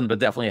constant, but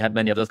definitely had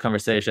many of those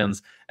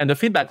conversations. And the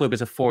feedback loop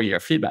is a 4-year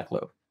feedback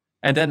loop.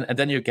 And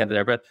then you get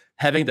there. But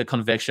having the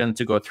conviction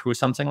to go through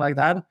something like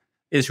that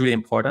is really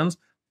important.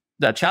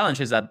 The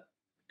challenge is that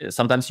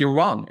sometimes you're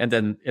wrong, and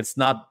then it's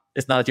not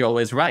that you're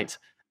always right.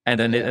 And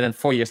then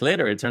 4 years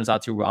later, it turns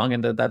out you're wrong,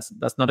 and that's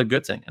not a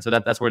good thing. And so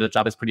that's where the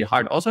job is pretty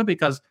hard. Also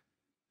because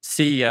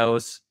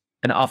CEOs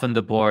and often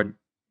the board,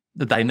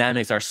 the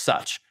dynamics are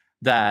such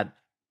that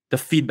the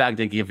feedback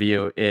they give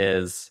you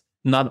is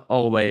not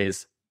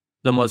always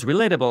the most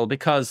relatable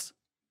because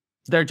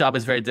their job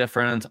is very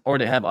different, or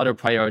they have other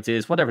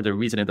priorities, whatever the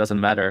reason, it doesn't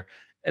matter.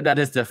 And that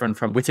is different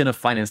from within a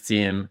finance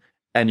team,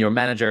 and your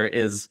manager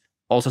is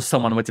also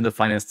someone within the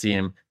finance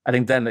team. I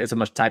think then it's a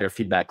much tighter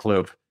feedback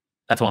loop.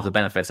 That's one of the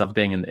benefits of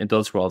being in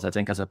those roles, I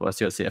think, as opposed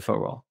to a CFO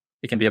role.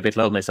 It can be a bit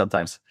lonely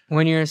sometimes.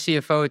 When you're a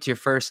CFO, it's your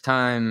first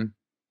time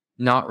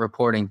not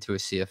reporting to a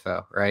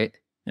CFO, right?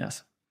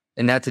 Yes.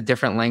 And that's a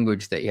different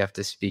language that you have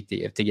to speak, that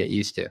you have to get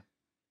used to.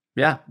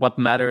 Yeah. What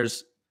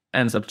matters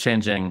ends up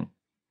changing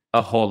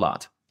a whole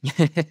lot.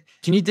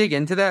 Can you dig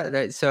into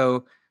that?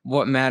 So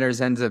what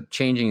matters ends up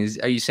changing.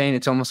 Are you saying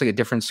it's almost like a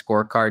different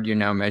scorecard you're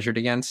now measured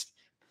against?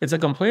 It's a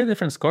completely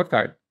different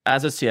scorecard.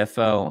 As a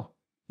CFO,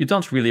 you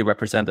don't really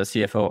represent a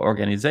CFO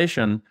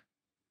organization.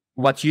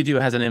 What you do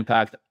has an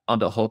impact on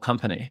the whole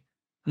company.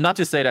 Not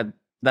to say that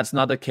that's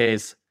not the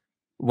case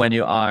when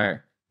you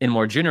are in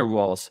more junior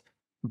roles,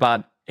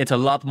 but it's a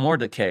lot more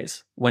the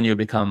case when you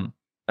become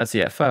a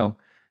CFO.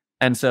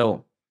 And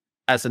so,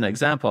 as an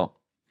example,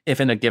 if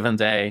in a given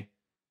day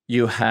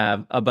you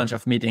have a bunch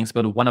of meetings,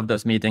 but one of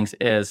those meetings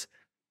is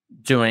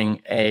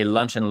doing a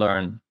lunch and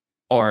learn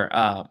or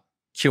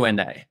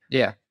Q&A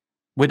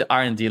with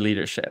R&D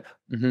leadership.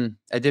 Mm-hmm.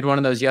 I did one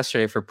of those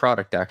yesterday for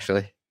product,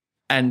 actually.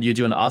 And you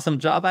do an awesome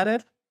job at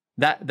it.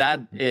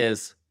 That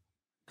is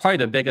probably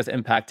the biggest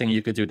impact thing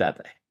you could do that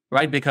day,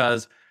 right?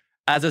 Because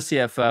as a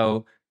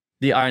CFO,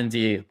 the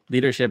R&D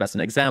leadership, as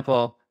an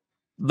example,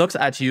 looks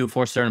at you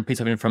for a certain piece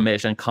of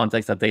information,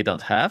 context that they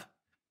don't have.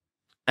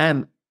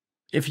 And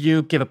if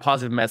you give a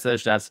positive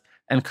message that's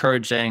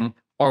encouraging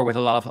or with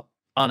a lot of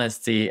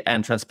honesty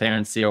and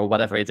transparency or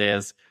whatever it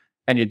is,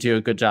 and you do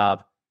a good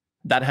job,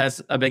 that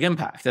has a big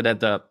impact.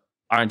 That the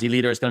R&D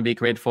leader is going to be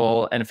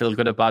grateful and feel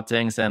good about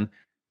things, and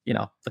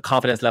the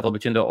confidence level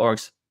between the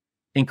orgs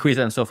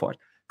increases and so forth.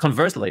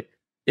 Conversely,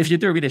 if you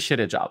do a really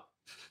shitty job,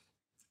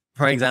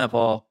 for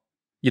example,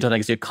 you don't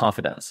exude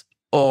confidence,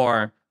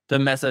 or the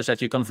message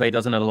that you convey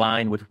doesn't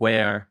align with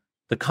where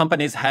the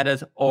company is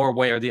headed or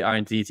where the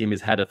R&D team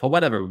is headed for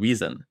whatever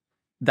reason,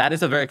 that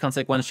is a very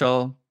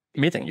consequential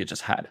meeting you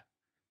just had.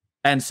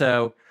 And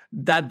so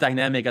that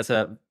dynamic, as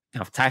a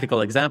kind of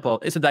tactical example,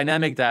 is a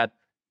dynamic that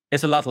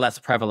is a lot less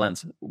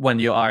prevalent when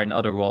you are in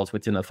other roles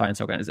within a finance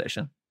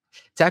organization.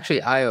 It's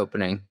actually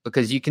eye-opening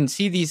because you can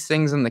see these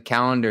things on the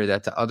calendar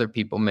that to other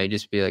people may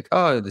just be like,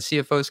 oh, the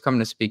CFO's come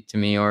to speak to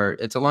me, or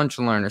it's a lunch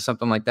and learn or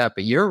something like that.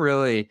 But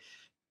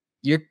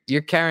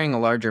you're carrying a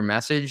larger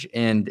message,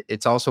 and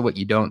it's also what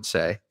you don't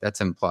say that's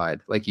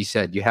implied. Like you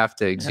said, you have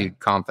to exude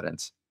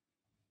confidence.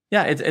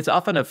 Yeah, it's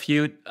often a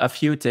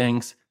few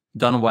things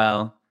done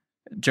well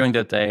during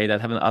the day that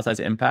have an outsized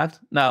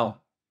impact. Now,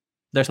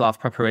 there's a lot of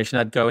preparation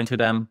that go into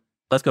them.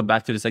 Let's go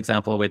back to this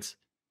example with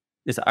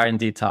this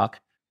R&D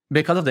talk.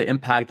 Because of the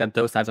impact that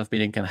those types of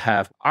meetings can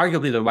have,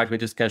 arguably the right way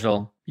to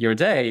schedule your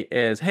day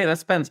is, hey,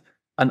 let's spend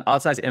an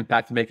outsized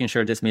impact making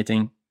sure this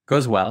meeting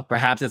goes well.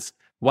 Perhaps it's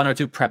 1 or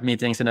 2 prep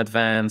meetings in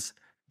advance,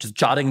 just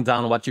jotting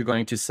down what you're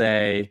going to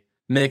say,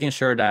 making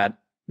sure that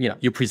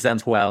you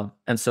present well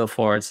and so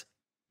forth.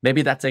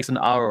 Maybe that takes an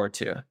hour or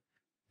 2.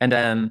 And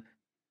then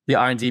the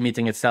R&D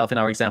meeting itself, in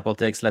our example,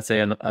 takes, let's say,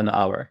 an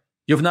hour.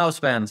 You've now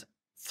spent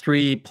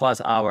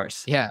 3+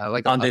 hours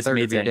on this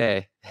meeting. Of your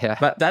day. Yeah.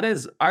 But that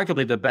is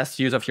arguably the best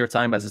use of your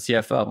time as a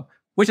CFO,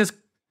 which is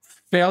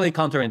fairly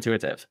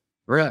counterintuitive.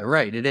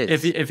 Right, it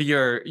is. If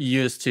you're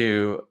used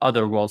to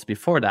other roles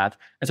before that.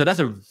 And so that's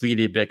a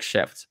really big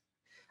shift.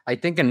 I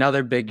think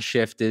another big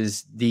shift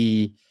is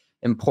the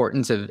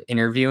importance of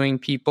interviewing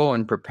people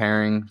and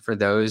preparing for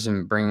those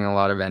and bringing a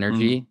lot of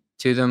energy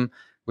to them.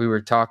 We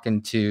were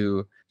talking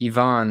to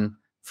Ivan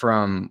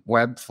from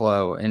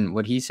Webflow, and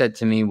what he said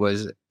to me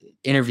was,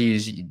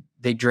 interviews,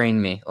 they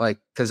drain me,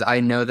 because I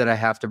know that I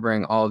have to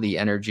bring all the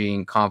energy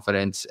and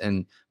confidence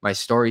and my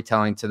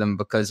storytelling to them,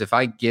 because if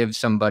I give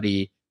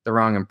somebody the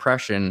wrong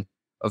impression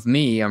of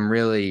me, I'm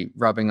really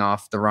rubbing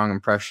off the wrong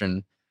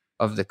impression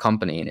of the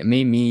company. And it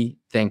made me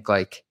think,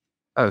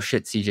 oh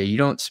shit, CJ, you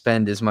don't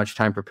spend as much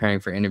time preparing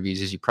for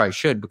interviews as you probably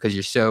should because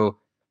you're so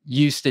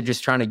used to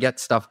just trying to get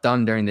stuff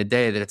done during the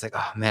day that it's like,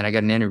 oh man, I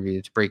got an interview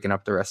that's breaking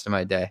up the rest of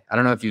my day. I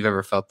don't know if you've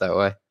ever felt that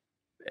way.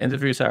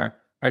 Interviews are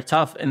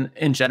tough.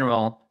 In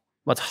general,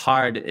 what's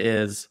hard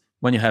is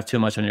when you have too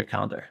much on your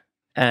calendar.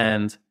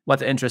 And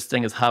what's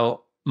interesting is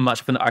how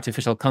much of an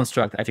artificial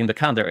construct I think the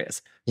calendar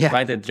is. Yeah.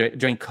 Right? That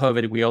during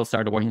COVID, we all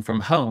started working from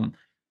home,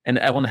 and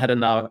everyone had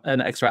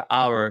an extra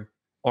hour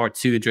or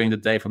two during the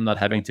day from not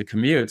having to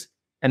commute.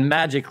 And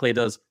magically,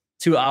 those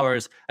 2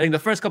 hours, I think the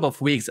first couple of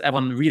weeks,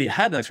 everyone really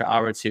had an extra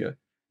hour or two,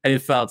 and it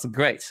felt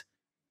great.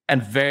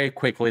 And very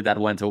quickly that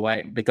went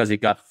away because it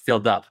got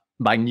filled up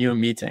by new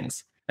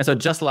meetings. And so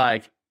just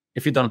like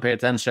if you don't pay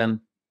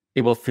attention,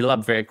 it will fill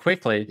up very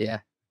quickly.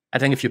 Yeah. I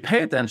think if you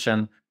pay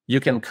attention, you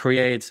can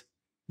create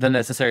the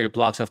necessary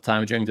blocks of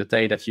time during the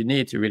day that you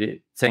need to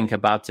really think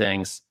about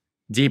things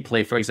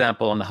deeply. For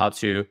example, on how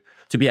to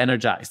be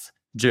energized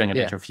during an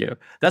interview.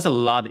 That's a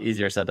lot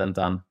easier said than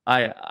done.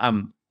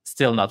 I'm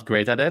still not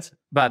great at it,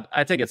 but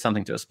I think it's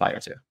something to aspire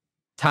to.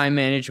 Time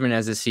management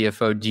as a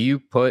CFO, do you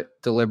put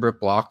deliberate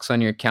blocks on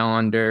your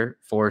calendar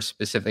for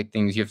specific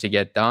things you have to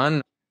get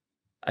done?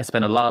 I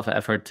spend a lot of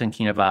effort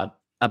thinking about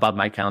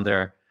my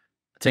calendar,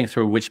 think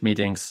through which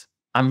meetings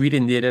I'm really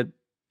needed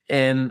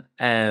in,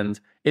 and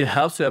it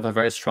helps to have a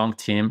very strong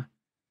team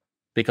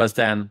because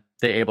then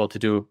they're able to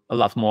do a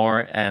lot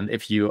more. And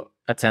if you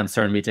attend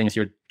certain meetings,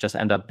 you just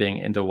end up being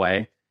in the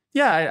way.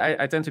 Yeah,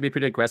 I tend to be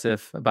pretty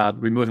aggressive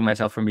about removing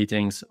myself from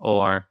meetings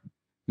or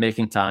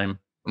making time.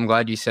 I'm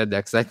glad you said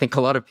that because I think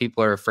a lot of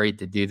people are afraid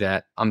to do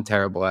that. I'm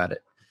terrible at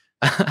it.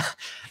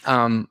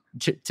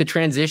 To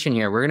transition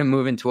here, we're going to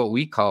move into what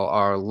we call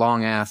our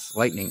long ass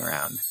lightning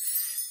round.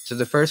 So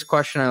the first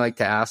question I like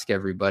to ask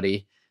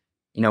everybody,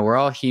 we're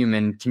all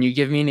human. Can you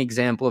give me an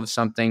example of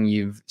something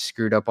you've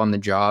screwed up on the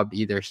job,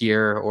 either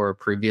here or a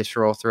previous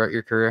role throughout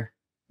your career?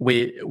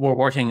 We were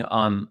working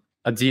on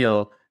a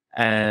deal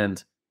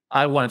and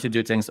I wanted to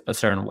do things a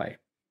certain way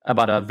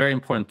about a very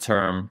important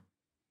term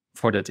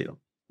for the deal.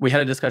 We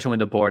had a discussion with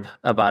the board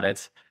about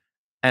it,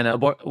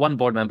 and one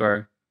board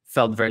member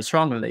felt very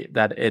strongly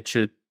that it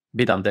should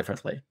be done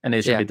differently and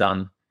it should be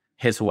done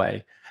his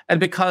way. And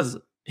because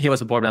he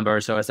was a board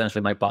member, so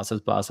essentially my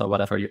boss's boss or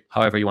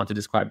however you want to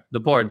describe the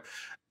board,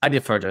 I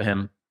deferred to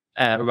him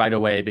right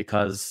away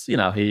because,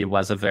 he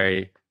was a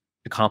very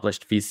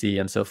accomplished VC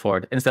and so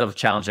forth, instead of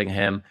challenging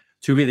him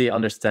to really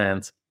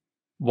understand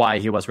why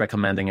he was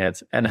recommending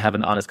it and have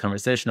an honest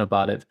conversation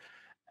about it.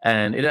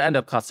 And it ended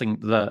up costing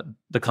the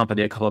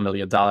company a couple of $1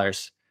 million.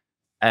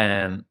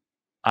 And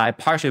I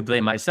partially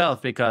blame myself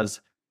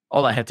because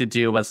all I had to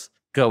do was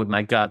go with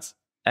my guts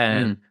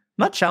and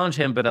not challenge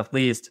him, but at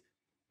least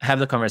have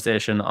the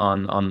conversation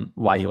on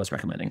why he was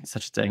recommending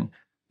such a thing.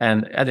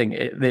 And I think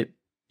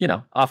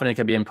often it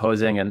can be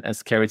imposing and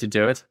scary to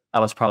do it. I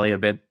was probably a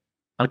bit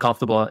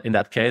uncomfortable in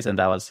that case, and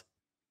that was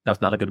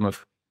not a good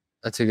move.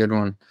 That's a good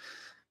one.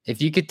 If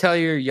you could tell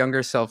your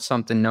younger self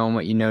something knowing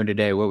what you know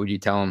today, what would you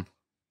tell him?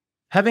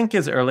 Having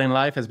kids early in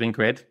life has been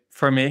great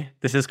for me.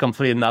 This is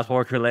completely not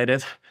work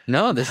related.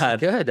 No, this is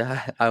good.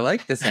 I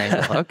like this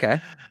angle.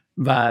 Okay.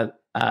 But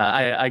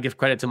I give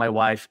credit to my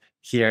wife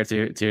here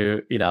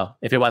to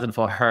if it wasn't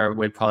for her,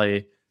 we'd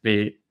probably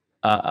be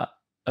a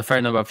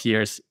fair number of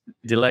years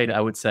delayed,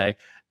 I would say.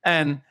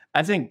 And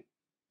I think,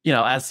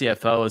 as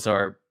CFOs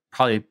or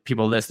probably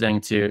people listening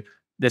to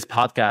this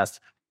podcast,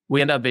 we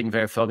end up being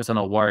very focused on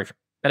our work.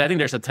 And I think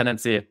there's a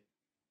tendency,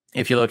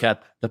 if you look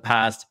at the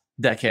past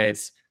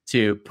decades,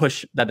 to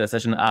push that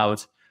decision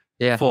out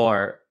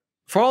for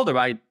all the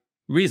right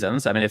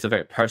reasons. I mean, it's a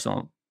very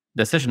personal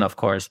decision, of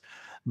course.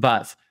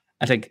 But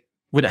I think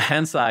with the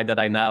hindsight that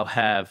I now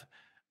have,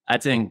 I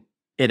think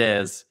it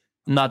is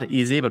not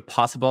easy, but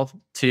possible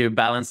to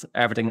balance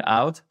everything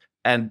out.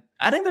 And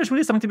I think there's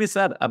really something to be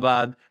said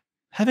about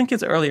having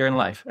kids earlier in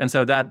life. And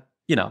so that,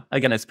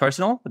 again, it's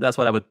personal, but that's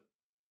what I would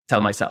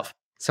tell myself.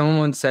 Someone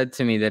once said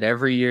to me that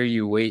every year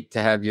you wait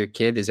to have your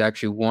kid is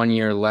actually 1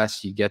 year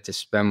less you get to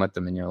spend with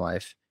them in your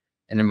life.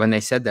 And then when they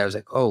said that, I was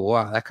like, oh,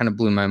 wow, that kind of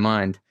blew my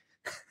mind.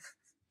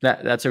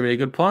 That's a really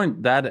good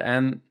point. That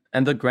and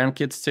the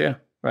grandkids too,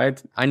 right?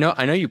 I know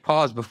you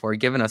paused before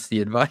giving us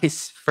the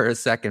advice for a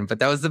second, but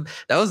that was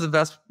the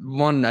best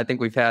one I think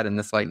we've had in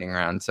this lightning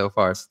round so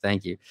far. So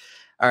thank you.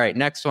 All right,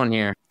 next one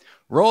here.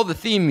 Roll the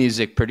theme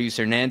music,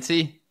 producer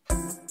Nancy.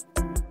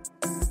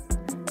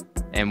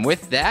 And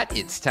with that,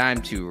 it's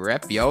time to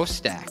rep yo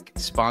stack,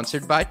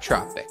 sponsored by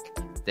Tropic,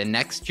 the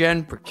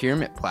next-gen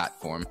procurement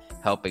platform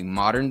helping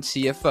modern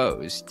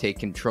CFOs take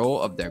control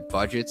of their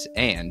budgets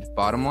and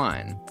bottom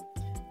line.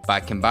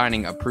 By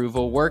combining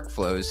approval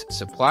workflows,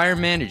 supplier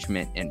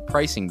management, and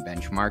pricing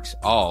benchmarks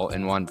all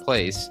in one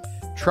place,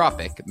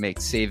 Tropic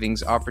makes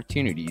savings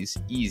opportunities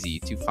easy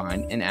to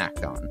find and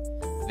act on.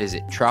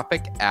 Visit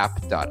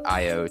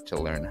tropicapp.io to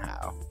learn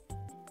how.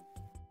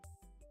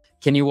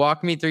 Can you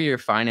walk me through your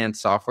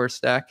finance software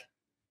stack?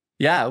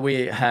 Yeah,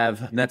 we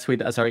have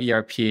NetSuite as our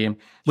ERP.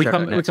 We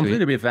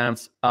completely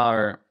revamped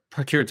our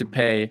procure to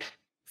pay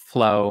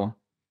flow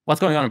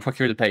what's going on in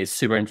procure to pay is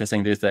super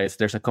interesting these days.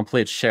 There's a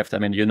complete shift. I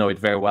mean, you know it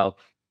very well.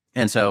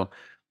 And so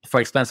for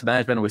expense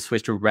management, we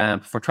switched to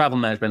Ramp. For travel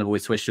management, we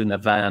switched to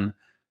Navan.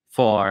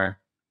 For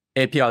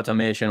API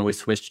automation, we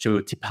switched to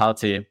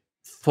Tipalti.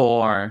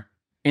 For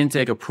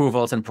intake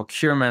approvals and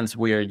procurements,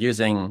 we are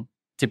using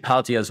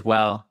Tipalti as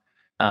well.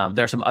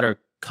 There are some other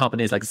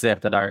companies like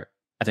Zip that are,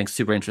 I think,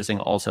 super interesting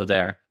also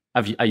there.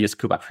 I used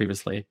Kuba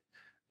previously.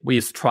 We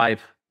use Stripe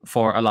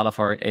for a lot of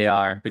our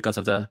AR because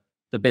of the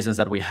business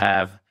that we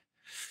have.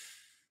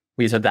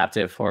 We use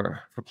Adaptive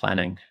for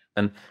planning.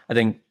 And I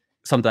think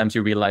sometimes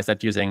you realize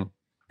that using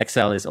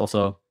Excel is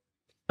also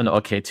an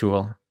okay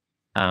tool.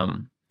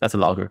 That's a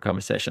longer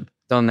conversation.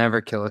 They'll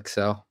never kill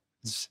Excel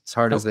as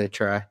hard as they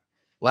try.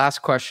 Last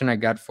question I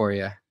got for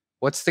you.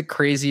 What's the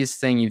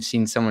craziest thing you've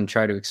seen someone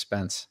try to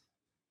expense?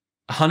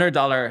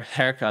 $100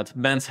 haircut.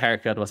 Men's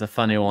haircut was a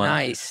funny one.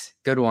 Nice.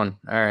 Good one.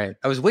 All right.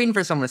 I was waiting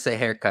for someone to say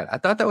haircut. I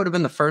thought that would have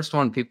been the first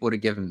one people would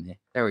have given me.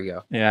 There we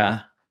go.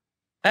 Yeah.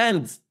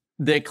 And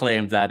they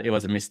claimed that it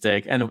was a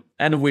mistake,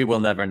 and we will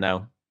never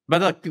know.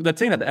 But the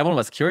thing that everyone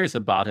was curious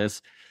about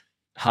is,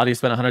 how do you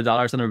spend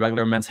 $100 on a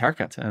regular men's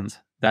haircut? And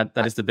that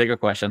is the bigger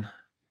question.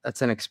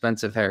 That's an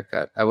expensive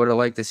haircut. I would have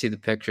liked to see the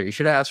picture. You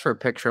should have asked for a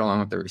picture along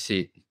with the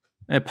receipt.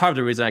 And part of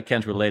the reason I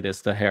can't relate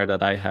is the hair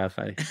that I have.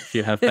 If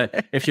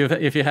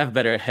you have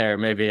better hair,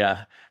 maybe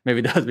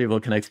those people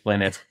can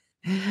explain it.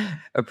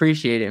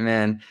 Appreciate it,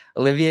 man.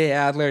 Olivier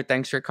Adler,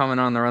 thanks for coming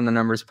on the Run the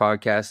Numbers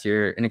podcast.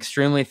 You're an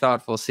extremely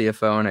thoughtful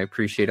CFO, and I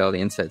appreciate all the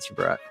insights you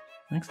brought.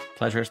 Thanks.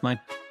 Pleasure is mine.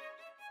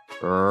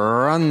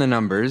 Run the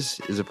Numbers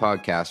is a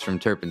podcast from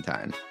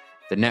Turpentine,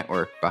 the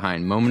network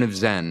behind Moment of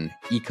Zen,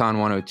 Econ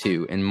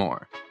 102, and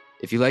more.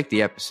 If you like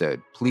the episode,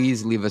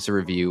 please leave us a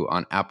review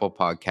on Apple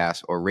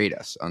Podcasts or rate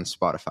us on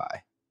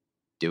Spotify.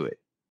 Do it.